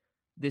that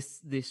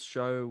this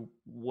show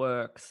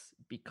works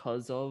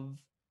because of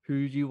who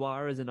you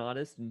are as an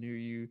artist and who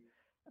you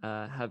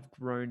have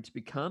grown to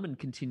become and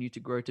continue to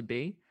grow to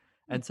be.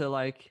 And so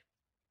like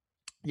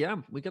yeah,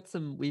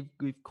 we've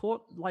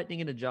caught lightning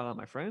in a jar,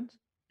 my friend,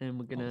 and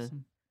we're gonna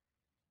Awesome.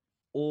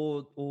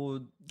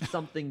 or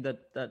something that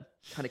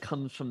kind of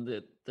comes from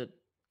the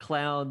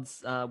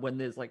clouds when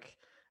there's like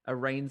a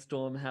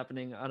rainstorm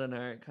happening. I don't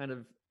know, kind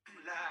of.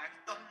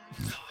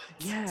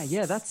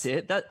 Yeah, that's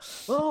it.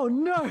 Oh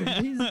no,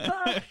 he's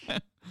back.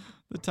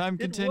 The time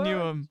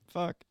continuum.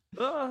 Fuck.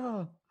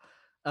 Oh.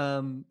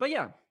 But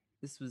yeah,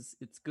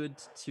 it's good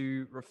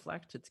to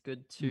reflect. It's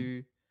good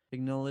to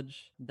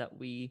acknowledge that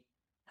we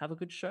have a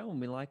good show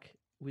and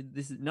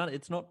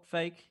it's not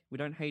fake. We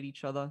don't hate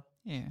each other.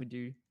 Yeah. We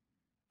do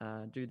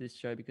this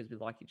show because we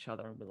like each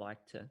other and we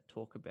like to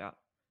talk about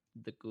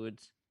the good,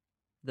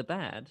 the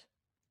bad,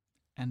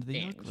 And the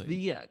and ugly.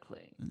 the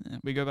ugly. Yeah,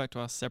 we go back to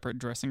our separate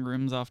dressing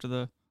rooms after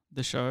the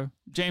show.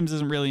 James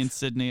isn't really in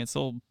Sydney. It's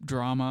all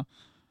drama.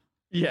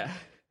 Yeah.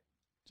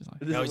 Just like,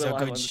 This That is was a real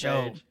life good on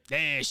show. stage.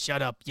 Hey,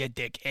 shut up, you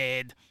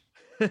dickhead.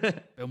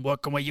 Been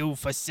working with you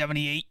for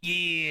 78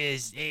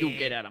 years. You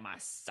get out of my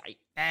sight.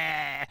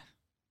 Ah.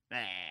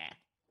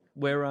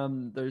 We're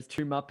those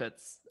two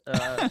Muppets,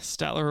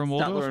 Statler and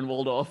Waldorf. Statler and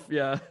Waldorf.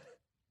 Yeah.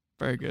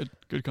 Very good.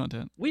 Good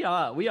content. We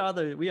are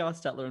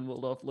Statler and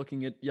Waldorf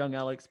looking at young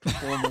Alex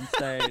perform on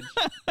stage.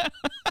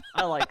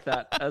 I like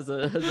that as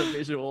a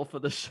visual for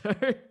the show.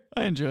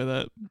 I enjoy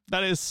that.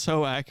 That is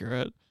so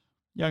accurate.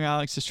 Young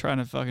Alex is trying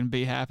to fucking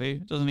be happy.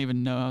 Doesn't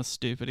even know how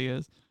stupid he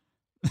is.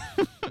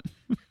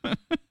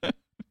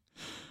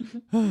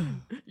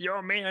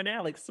 Your man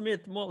Alex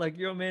Smith, more like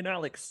your man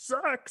Alex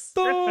sucks.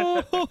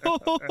 Let's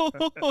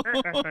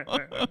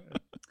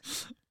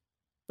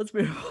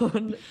move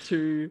on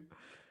to.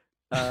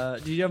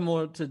 Do you have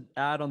more to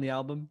add on the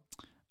album?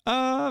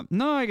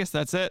 No, I guess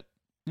that's it.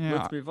 Yeah.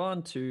 Let's move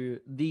on to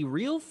the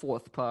real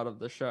fourth part of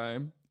the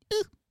show.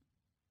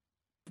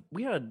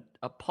 We had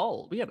a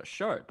poll. We had a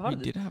show. We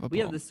did have a We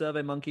had poll. the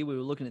Survey Monkey. We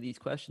were looking at these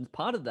questions.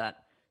 Part of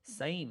that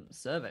same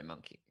Survey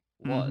Monkey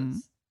was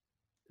Mhm.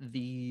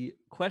 the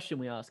question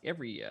we ask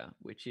every year,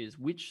 which is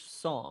which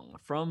song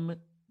from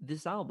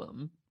this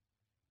album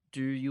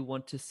do you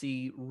want to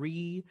see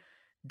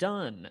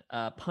redone,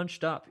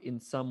 punched up in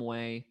some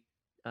way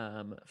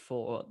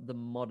for the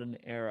modern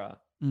era?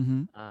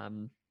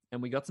 Mm-hmm.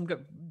 And we got some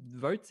good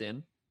votes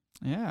in.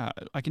 Yeah,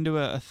 I can do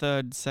a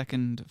third,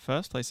 second,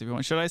 first place if you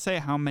want. Should I say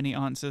how many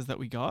answers that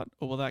we got,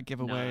 or will that give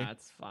away? Nah,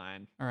 that's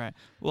fine. All right.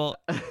 Well,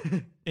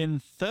 in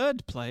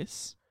third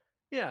place,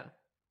 Yeah.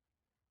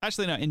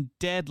 actually no, in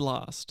dead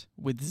last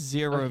with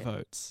 0 Okay.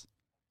 votes.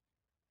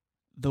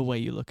 The Way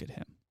You Look at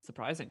Him.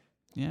 Surprising.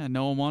 Yeah,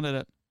 no one wanted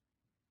it.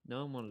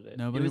 No one wanted it.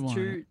 Nobody it was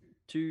wanted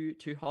too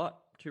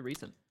hot, too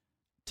recent.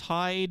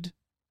 Tied.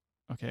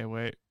 Okay,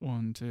 wait.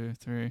 1, 2,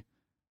 3,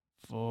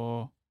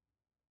 4,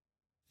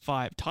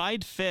 5.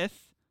 Tied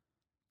fifth.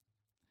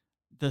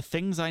 The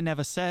Things I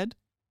Never Said.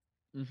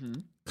 Mm-hmm.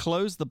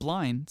 Close the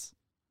Blinds.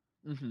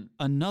 Mm-hmm.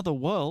 Another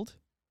World.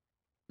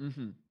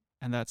 Mm-hmm.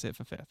 And that's it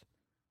for fifth.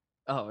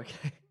 Oh,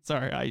 okay.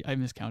 Sorry, I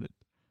miscounted.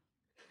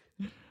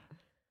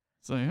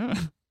 So yeah.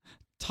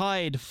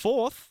 Tied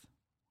fourth.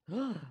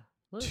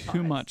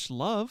 Too Much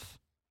Love.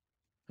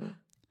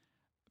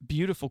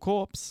 Beautiful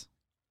Corpse.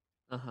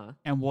 Uh-huh.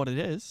 And What It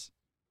Is.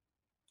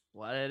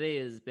 What it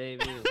is,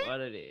 baby. What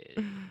it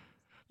is.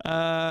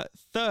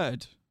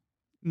 Third,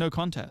 no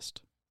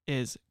contest,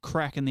 is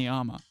Crack in the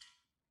Armor.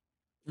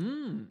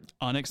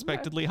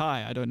 Unexpectedly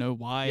high. I don't know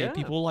why Yeah.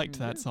 people liked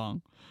that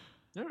song.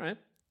 All right.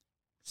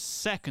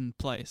 Second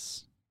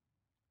place.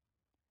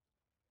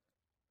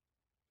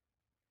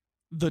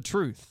 The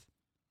Truth.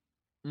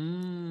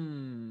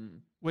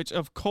 Which,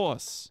 of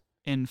course,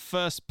 in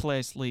first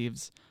place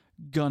leaves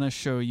Gonna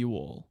Show You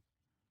All.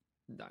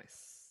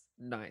 Nice.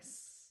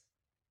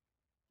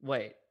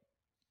 Wait.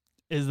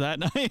 Is that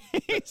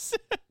nice?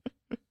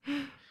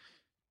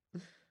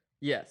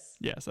 Yes.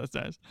 Yes, that's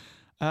nice.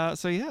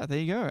 So yeah, there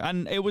you go.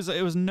 And it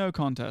was no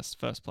contest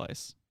first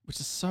place, which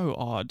is so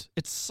odd.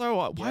 It's so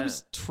odd. Why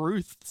was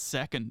Truth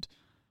second?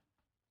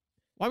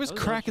 Why was That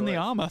was Crack in the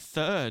our choice. Armor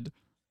third?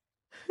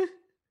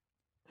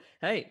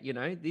 Hey,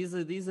 these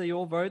are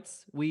your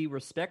votes. We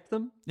respect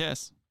them.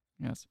 Yes.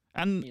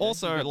 And You know,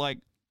 also, you got- like,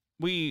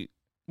 we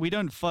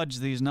don't fudge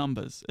these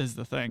numbers is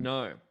the thing.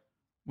 No.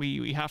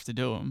 We have to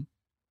do them.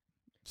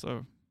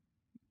 So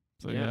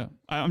Yeah. yeah.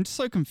 I'm just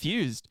so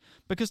confused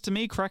because to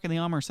me, Crack in the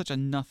Armor is such a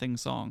nothing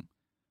song,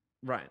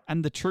 Right.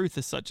 and The Truth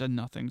is such a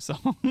nothing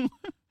song.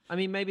 I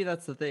mean, maybe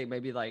that's the thing.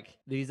 Maybe like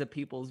these are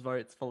people's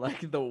votes for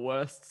like the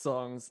worst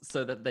songs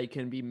so that they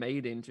can be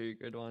made into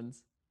good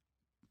ones.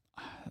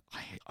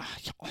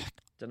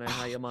 Don't know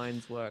how your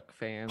minds work,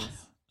 fans.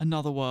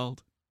 Another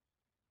World.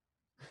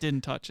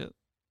 Didn't touch it.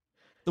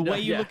 The No, way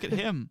you yeah. look at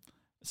him.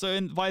 So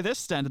by this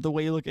standard, the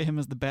way you look at him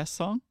is the best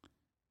song?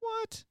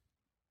 What?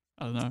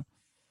 I don't know.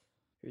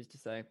 Who's to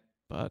say?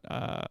 But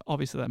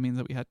obviously that means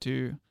that we had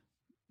to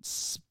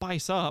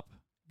spice up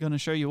Gonna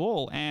Show You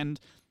All. And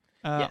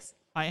Yes.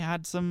 I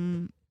had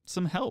some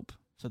help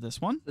for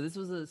this one. So this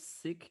was a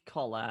sick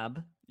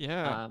collab.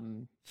 Yeah.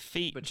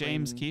 Feat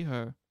James between-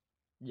 Kehoe.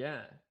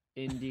 Yeah.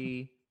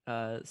 Indie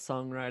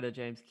songwriter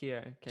James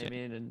Keogh came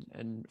in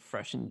and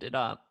freshened it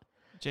up.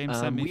 James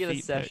sent me we had a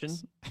feet session.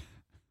 pics.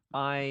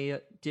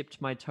 I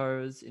dipped my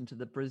toes into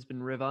the Brisbane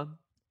River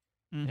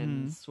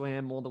and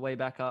swam all the way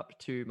back up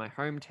to my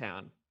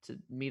hometown to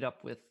meet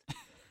up with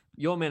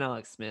your man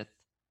Alex Smith,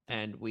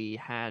 and we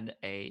had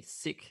a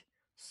sick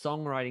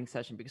songwriting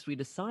session because we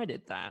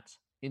decided that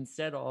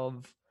instead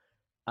of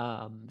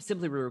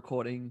simply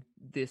re-recording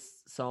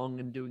this song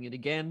and doing it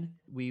again,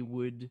 we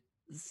would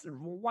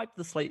wipe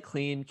the slate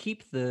clean,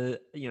 keep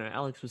the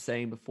Alex was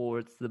saying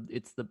before,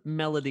 it's the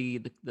melody,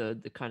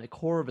 the kind of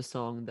core of a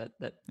song that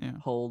Yeah.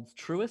 holds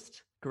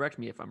truest. Correct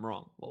me if I'm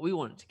wrong. What we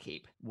wanted to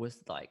keep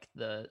was like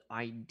the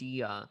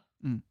idea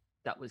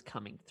that was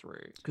coming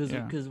through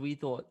because we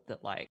thought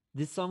that like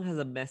this song has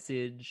a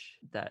message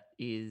that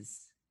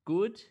is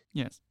good.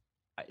 Yes.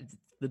 It's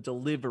the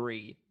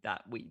delivery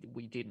that we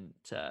didn't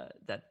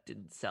that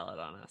didn't sell it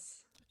on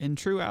us. In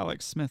true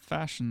Alex Smith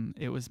fashion,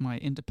 it was my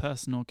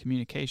interpersonal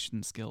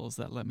communication skills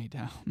that let me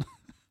down.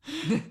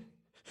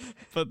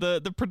 But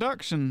the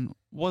production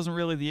wasn't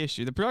really the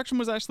issue. The production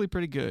was actually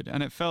pretty good,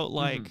 and it felt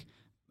like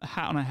a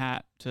hat on a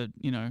hat to,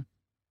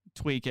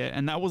 tweak it,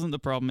 and that wasn't the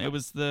problem. It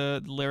was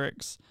the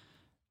lyrics,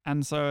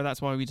 and so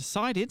that's why we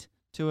decided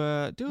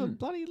to do a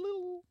bloody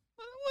little.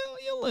 Well,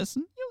 you'll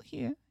listen, you'll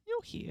hear.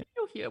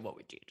 You'll hear what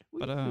we did.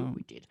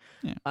 We did.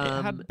 Yeah,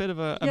 it had a bit of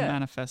a yeah.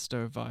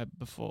 manifesto vibe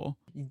before.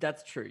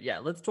 That's true. Yeah,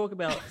 let's talk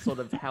about sort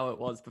of how it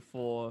was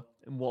before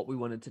and what we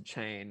wanted to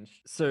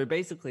change. So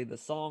basically, the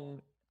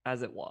song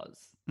as it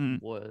was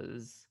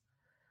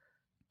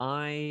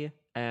I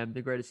am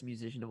the greatest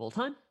musician of all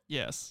time,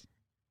 Yes,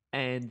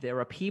 and there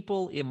are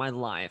people in my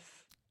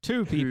life,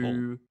 two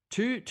people.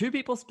 two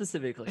people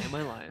specifically in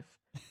my life,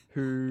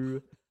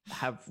 who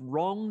have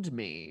wronged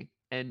me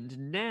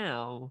and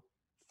now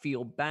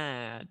feel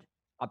bad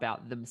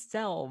about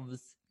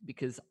themselves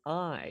because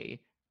I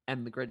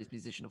am the greatest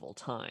musician of all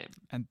time.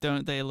 And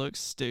don't they look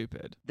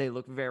stupid? They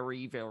look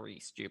very, very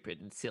stupid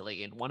and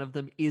silly, and one of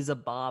them is a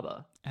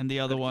barber. And the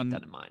other Gotta keep one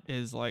that in mind.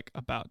 is like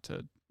about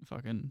to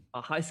fucking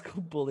A high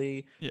school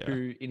bully Yeah.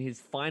 who, in his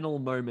final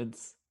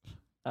moments,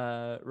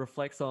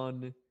 reflects on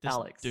this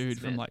Alex dude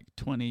Smith. from like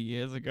 20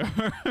 years ago.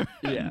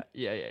 yeah.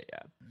 So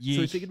we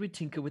Yeesh. figured we'd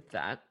tinker with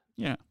that.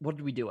 Yeah. What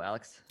did we do,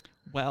 Alex?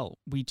 Well,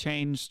 we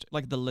changed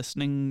like the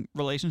listening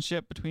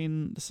relationship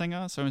between the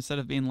singer. So instead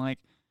of being like,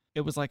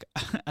 it was like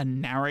a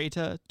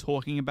narrator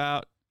talking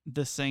about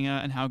the singer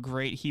and how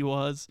great he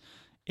was,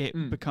 it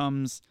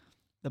becomes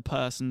the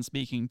person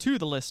speaking to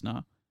the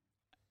listener.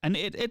 And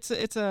it's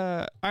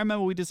I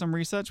remember we did some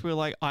research. We were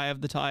like, Eye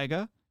of the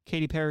Tiger,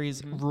 Katy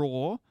Perry's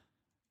Roar,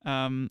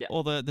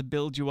 all the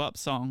build you up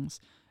songs.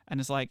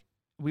 And it's like,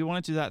 we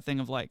want to do that thing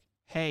of like,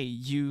 hey,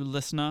 you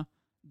listener,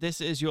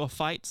 this is your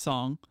fight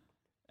song.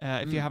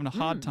 If you're having a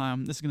hard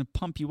time, this is going to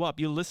pump you up.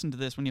 You'll listen to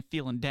this when you're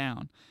feeling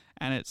down.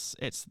 And it's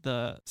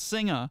the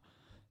singer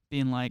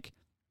being like,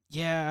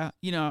 yeah,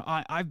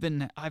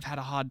 I've had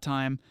a hard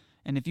time.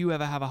 And if you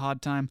ever have a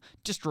hard time,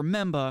 just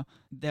remember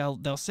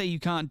they'll say you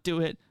can't do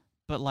it,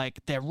 but like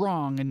they're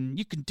wrong and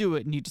you can do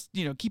it. And you just,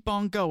 keep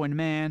on going,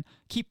 man.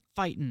 Keep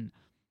fighting.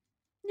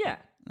 Yeah.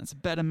 That's a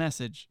better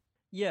message.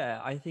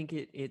 Yeah, I think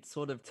it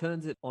sort of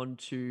turns it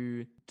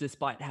onto,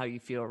 despite how you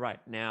feel right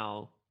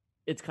now,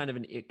 it's kind of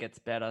an it gets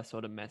better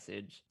sort of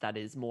message that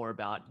is more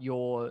about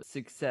your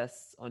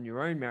success on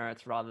your own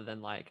merits rather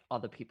than like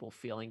other people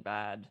feeling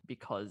bad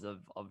because of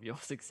your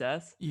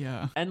success.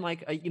 Yeah. And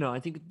like I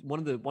think one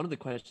of the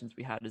questions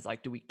we had is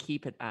like, do we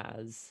keep it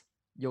as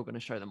you're going to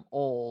show them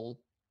all,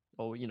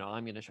 or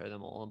I'm going to show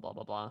them all, and blah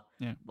blah blah.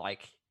 Yeah.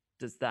 Like,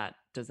 does that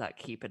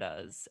keep it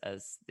as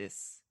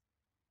this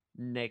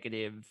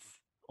negative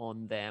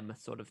on them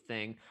sort of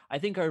thing? I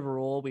think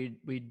overall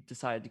we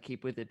decided to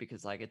keep with it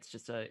because like it's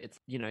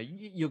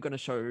you're going to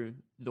show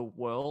the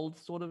world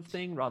sort of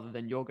thing rather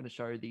than you're going to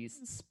show these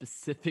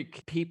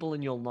specific people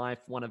in your life,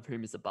 one of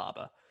whom is a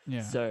barber.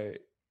 Yeah. So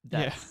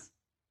that's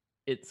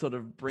it sort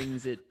of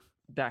brings it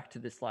back to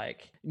this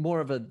like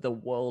more of the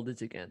world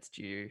is against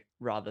you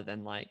rather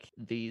than like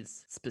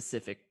these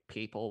specific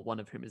people, one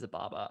of whom is a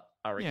barber,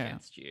 are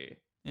against you.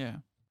 Yeah.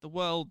 The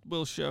world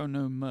will show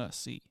no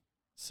mercy.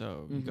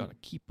 So you gotta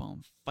keep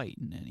on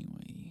fighting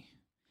anyway.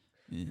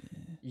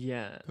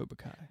 Yeah. Cobra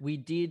Kai. We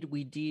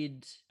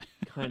did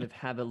kind of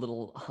have a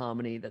little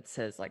harmony that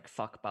says like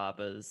fuck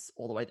barbers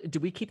all the way.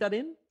 Did we keep that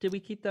in? Did we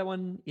keep that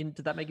one in?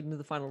 Did that make it into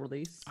the final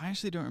release? I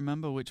actually don't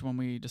remember which one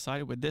we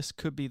decided with. This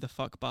could be the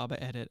fuck barber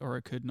edit or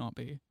it could not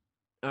be.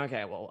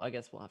 Okay, well, I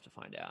guess we'll have to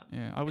find out.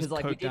 Yeah, I was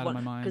like, coked out of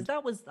my mind. Because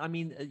that was, I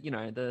mean,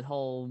 the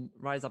whole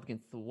rise up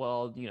against the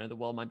world, the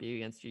world might be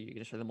against you, you're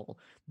going to show them all.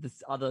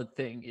 This other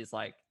thing is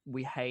like,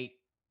 we hate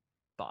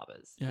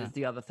barbers. Yeah. Is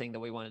the other thing that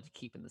we wanted to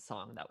keep in the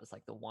song. That was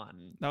like the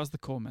one. That was the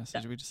core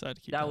message we decided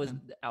to keep. That was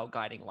in. our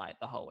guiding light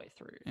the whole way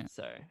through. Yeah.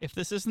 So if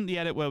this isn't the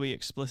edit where we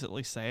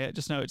explicitly say it,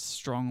 just know it's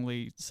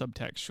strongly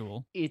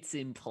subtextual. it's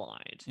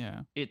implied.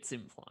 Yeah. It's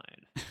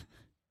implied.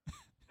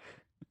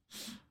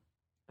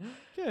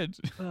 Good.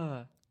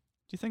 Do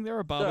you think there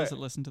are barbers that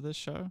listen to this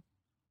show?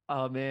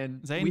 Oh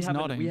man, Zane's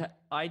nodding.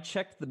 I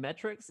checked the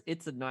metrics.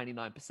 It's a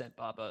 99%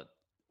 barber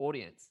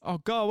audience. Oh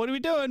God, what are we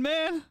doing,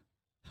 man?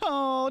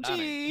 Oh I don't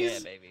care,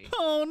 jeez. baby.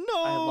 Oh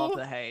no. I love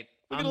the hate.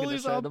 We're I'm gonna gonna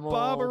lose show our them all.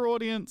 barber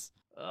audience.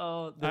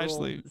 Oh, they're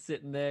Actually- all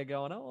sitting there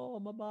going, "Oh,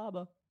 I'm a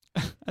barber."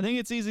 I think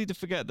it's easy to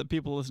forget that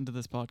people listen to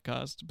this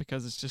podcast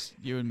because it's just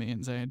you and me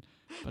and Zane.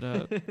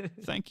 But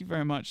thank you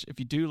very much if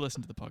you do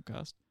listen to the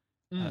podcast.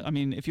 I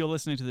mean, if you're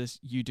listening to this,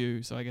 you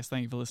do. So I guess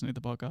thank you for listening to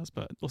the podcast.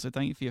 But also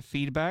thank you for your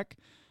feedback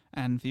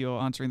and for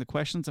your answering the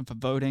questions and for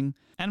voting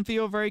and for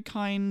your very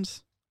kind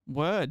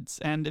words.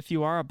 And if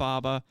you are a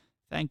barber,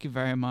 thank you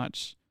very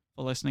much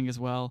for listening as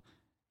well.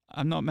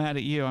 I'm not mad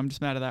at you. I'm just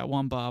mad at that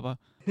one barber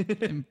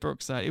in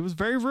Brookside. It was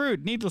very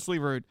rude, needlessly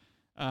rude.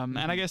 And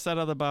I guess that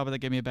other barber that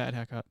gave me a bad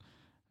haircut.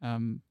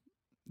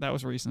 That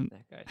was recent.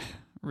 That guy.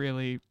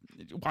 Really,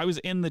 I was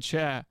in the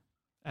chair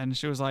and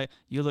she was like,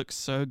 "You look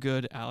so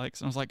good,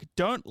 Alex." And I was like,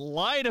 "Don't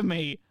lie to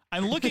me.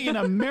 I'm looking in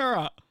a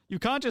mirror. You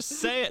can't just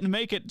say it and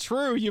make it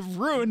true. You've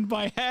ruined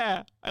my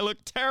hair. I look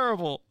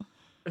terrible."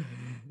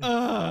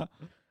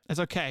 It's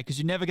okay, because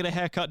you never get a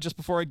haircut just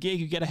before a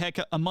gig. You get a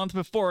haircut a month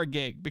before a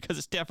gig because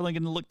it's definitely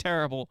going to look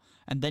terrible,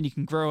 and then you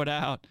can grow it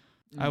out.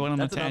 I went on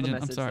a That's another tangent.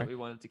 I'm message sorry. that we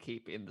wanted to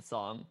keep in the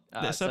song.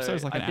 This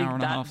episode's like an hour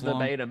and a half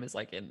long. I think that verbatim is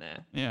like in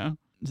there. Yeah,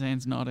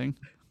 Zane's nodding.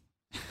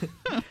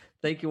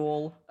 Thank you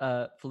all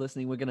for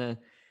listening. We're gonna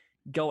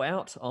go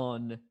out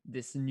on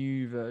this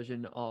new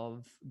version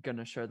of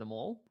Gonna Show Them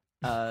All.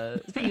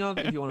 Speaking of,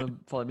 if you want to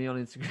follow me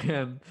on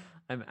Instagram,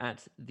 I'm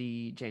at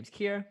the James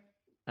Keir.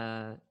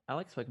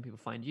 Alex, where can people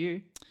find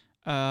you?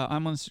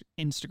 I'm on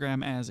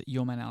Instagram as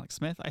Your Man Alex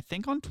Smith. I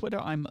think on Twitter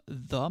I'm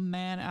The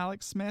Man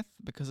Alex Smith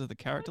because of the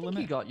character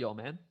limit. You got your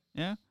man.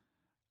 Yeah.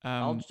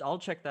 I'll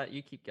check that.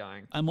 You keep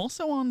going. I'm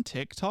also on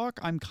TikTok.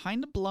 I'm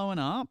kind of blowing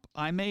up.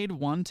 I made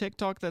one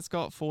TikTok that's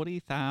got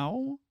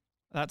 40,000.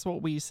 That's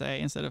what we say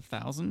instead of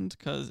 1,000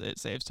 because it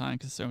saves time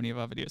because so many of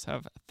our videos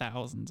have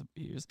thousands of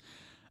views.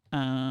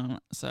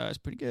 So it's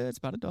pretty good. It's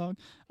about a dog.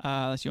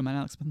 That's Your Man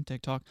Alex Smith on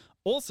TikTok.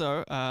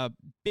 Also,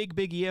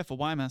 big year for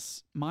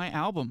YMS. My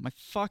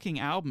fucking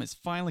album is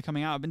finally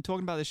coming out. I've been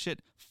talking about this shit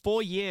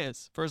for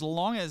years, for as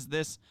long as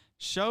this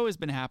show has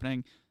been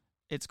happening.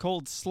 It's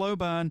called Slow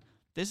Burn.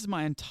 This is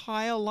my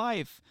entire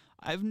life.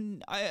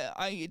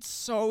 It's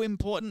so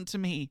important to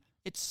me.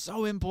 It's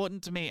so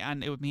important to me,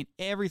 and it would mean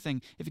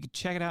everything if you could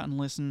check it out and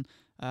listen.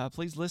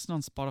 Please listen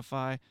on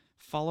Spotify.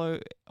 Follow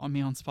on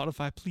me on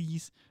Spotify,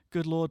 please.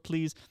 Good Lord,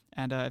 please.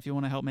 And if you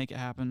want to help make it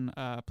happen,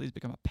 please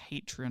become a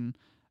patron.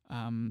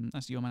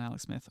 That's Your Man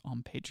Alex Smith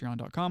on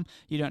patreon.com.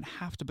 You don't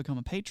have to become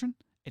a patron.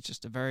 It's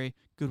just a very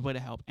good way to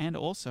help. And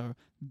also,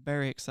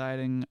 very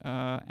exciting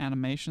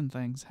animation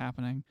things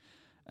happening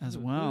as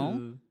well.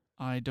 Ooh.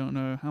 I don't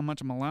know how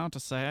much I'm allowed to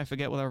say. I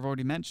forget whether I've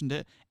already mentioned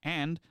it.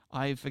 And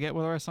I forget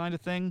whether I signed a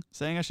thing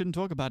saying I shouldn't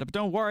talk about it. But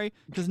don't worry,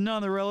 because none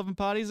of the relevant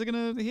parties are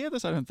going to hear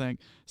this, I don't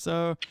think.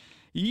 So,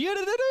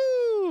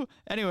 yadadadoo!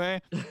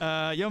 Anyway,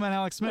 Yo Man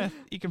Alex Smith.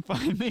 You can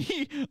find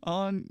me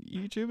on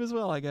YouTube as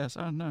well, I guess.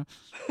 I don't know.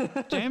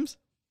 James?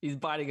 He's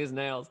biting his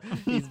nails.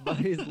 He's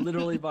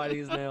literally biting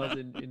his nails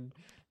in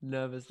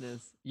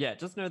nervousness. Yeah,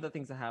 just know that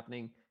things are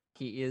happening.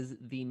 He is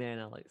the Man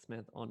Alex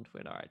Smith on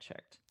Twitter. I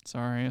checked.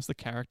 Sorry, it's the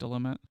character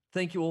limit.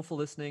 Thank you all for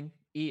listening.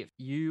 If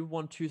you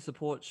want to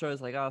support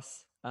shows like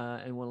us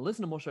and want to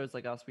listen to more shows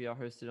like us, we are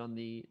hosted on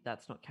the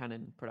That's Not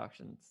Canon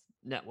Productions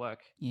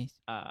network, Yes.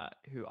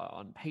 who are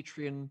on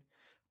Patreon.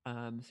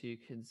 So you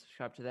can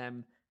subscribe to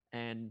them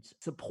and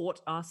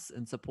support us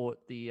and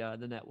support the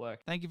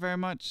network. Thank you very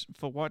much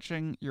for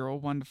watching. You're all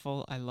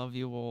wonderful. I love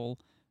you all.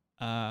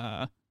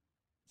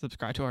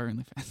 Subscribe to our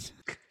OnlyFans.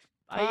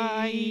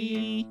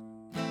 Bye.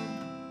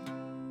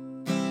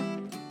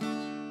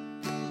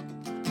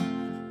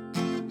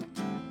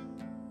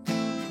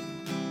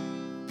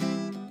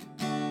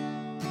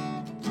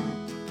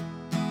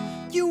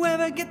 You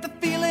ever get the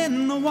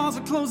feeling the walls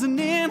are closing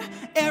in?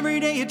 Every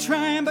day you're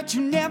trying, but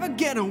you never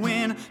get a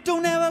win.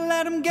 Don't ever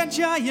let them get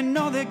ya, you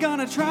know they're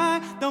gonna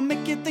try. They'll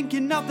make you think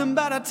you're nothing,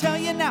 but I tell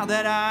you now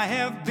that I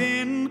have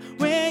been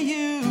where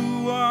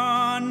you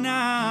are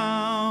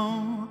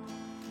now.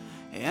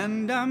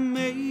 And I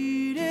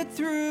made it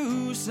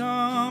through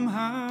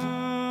somehow.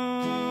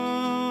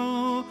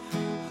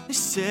 They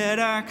said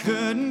I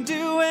couldn't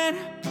do it,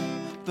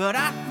 but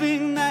I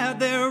think that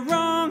they're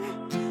wrong.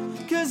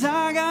 'Cause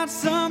I got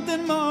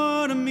something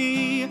more to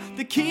me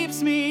that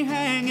keeps me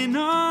hanging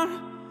on.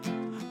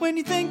 When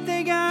you think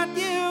they got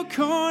you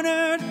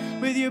cornered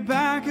with your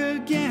back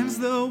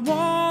against the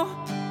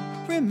wall,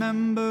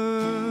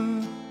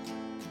 remember,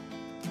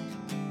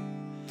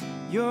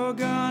 you're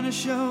gonna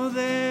show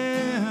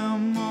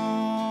them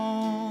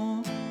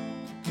all.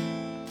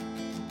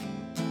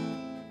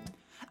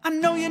 I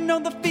know you know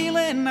the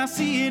feeling, I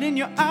see it in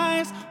your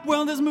eyes.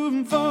 World is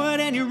moving forward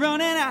and you're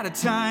running out of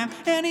time.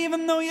 And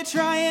even though you're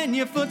trying,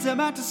 your foot's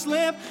about to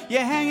slip.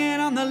 You're hanging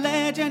on the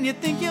ledge and you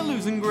think you're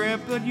losing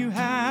grip, but you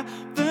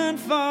haven't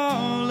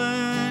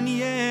fallen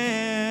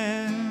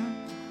yet.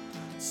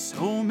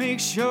 So make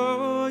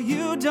sure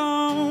you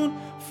don't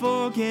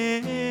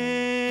forget.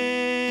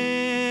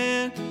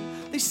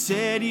 They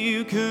said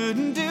you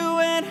couldn't do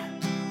it,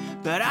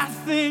 but I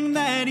think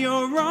that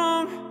you're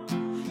wrong.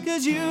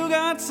 'Cause you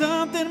got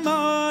something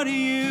more to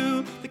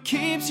you that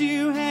keeps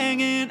you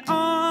hanging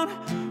on.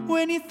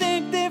 When you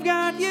think they've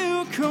got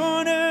you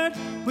cornered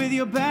with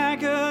your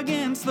back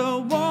against the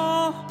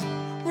wall,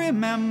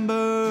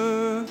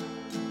 remember,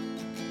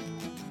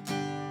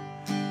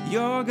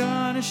 you're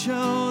gonna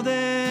show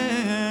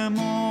them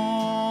all.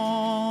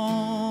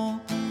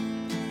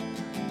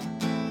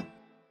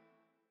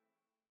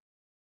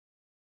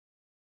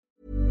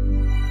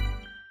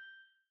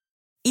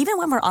 Even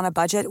when we're on a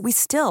budget, we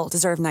still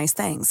deserve nice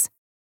things.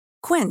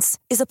 Quince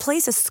is a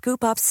place to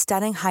scoop up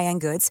stunning high-end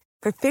goods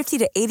for 50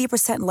 to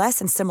 80% less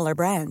than similar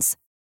brands.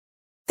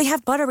 They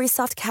have buttery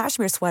soft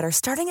cashmere sweaters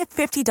starting at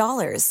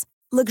 $50,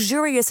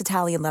 luxurious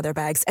Italian leather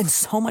bags, and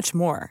so much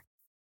more.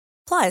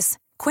 Plus,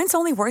 Quince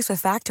only works with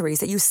factories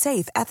that use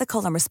safe,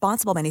 ethical, and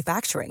responsible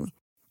manufacturing.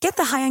 Get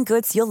the high-end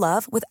goods you'll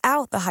love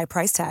without the high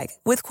price tag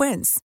with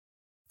Quince.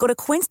 Go to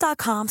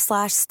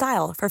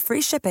quince.com/style for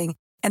free shipping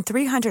and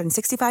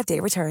 365-day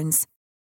returns.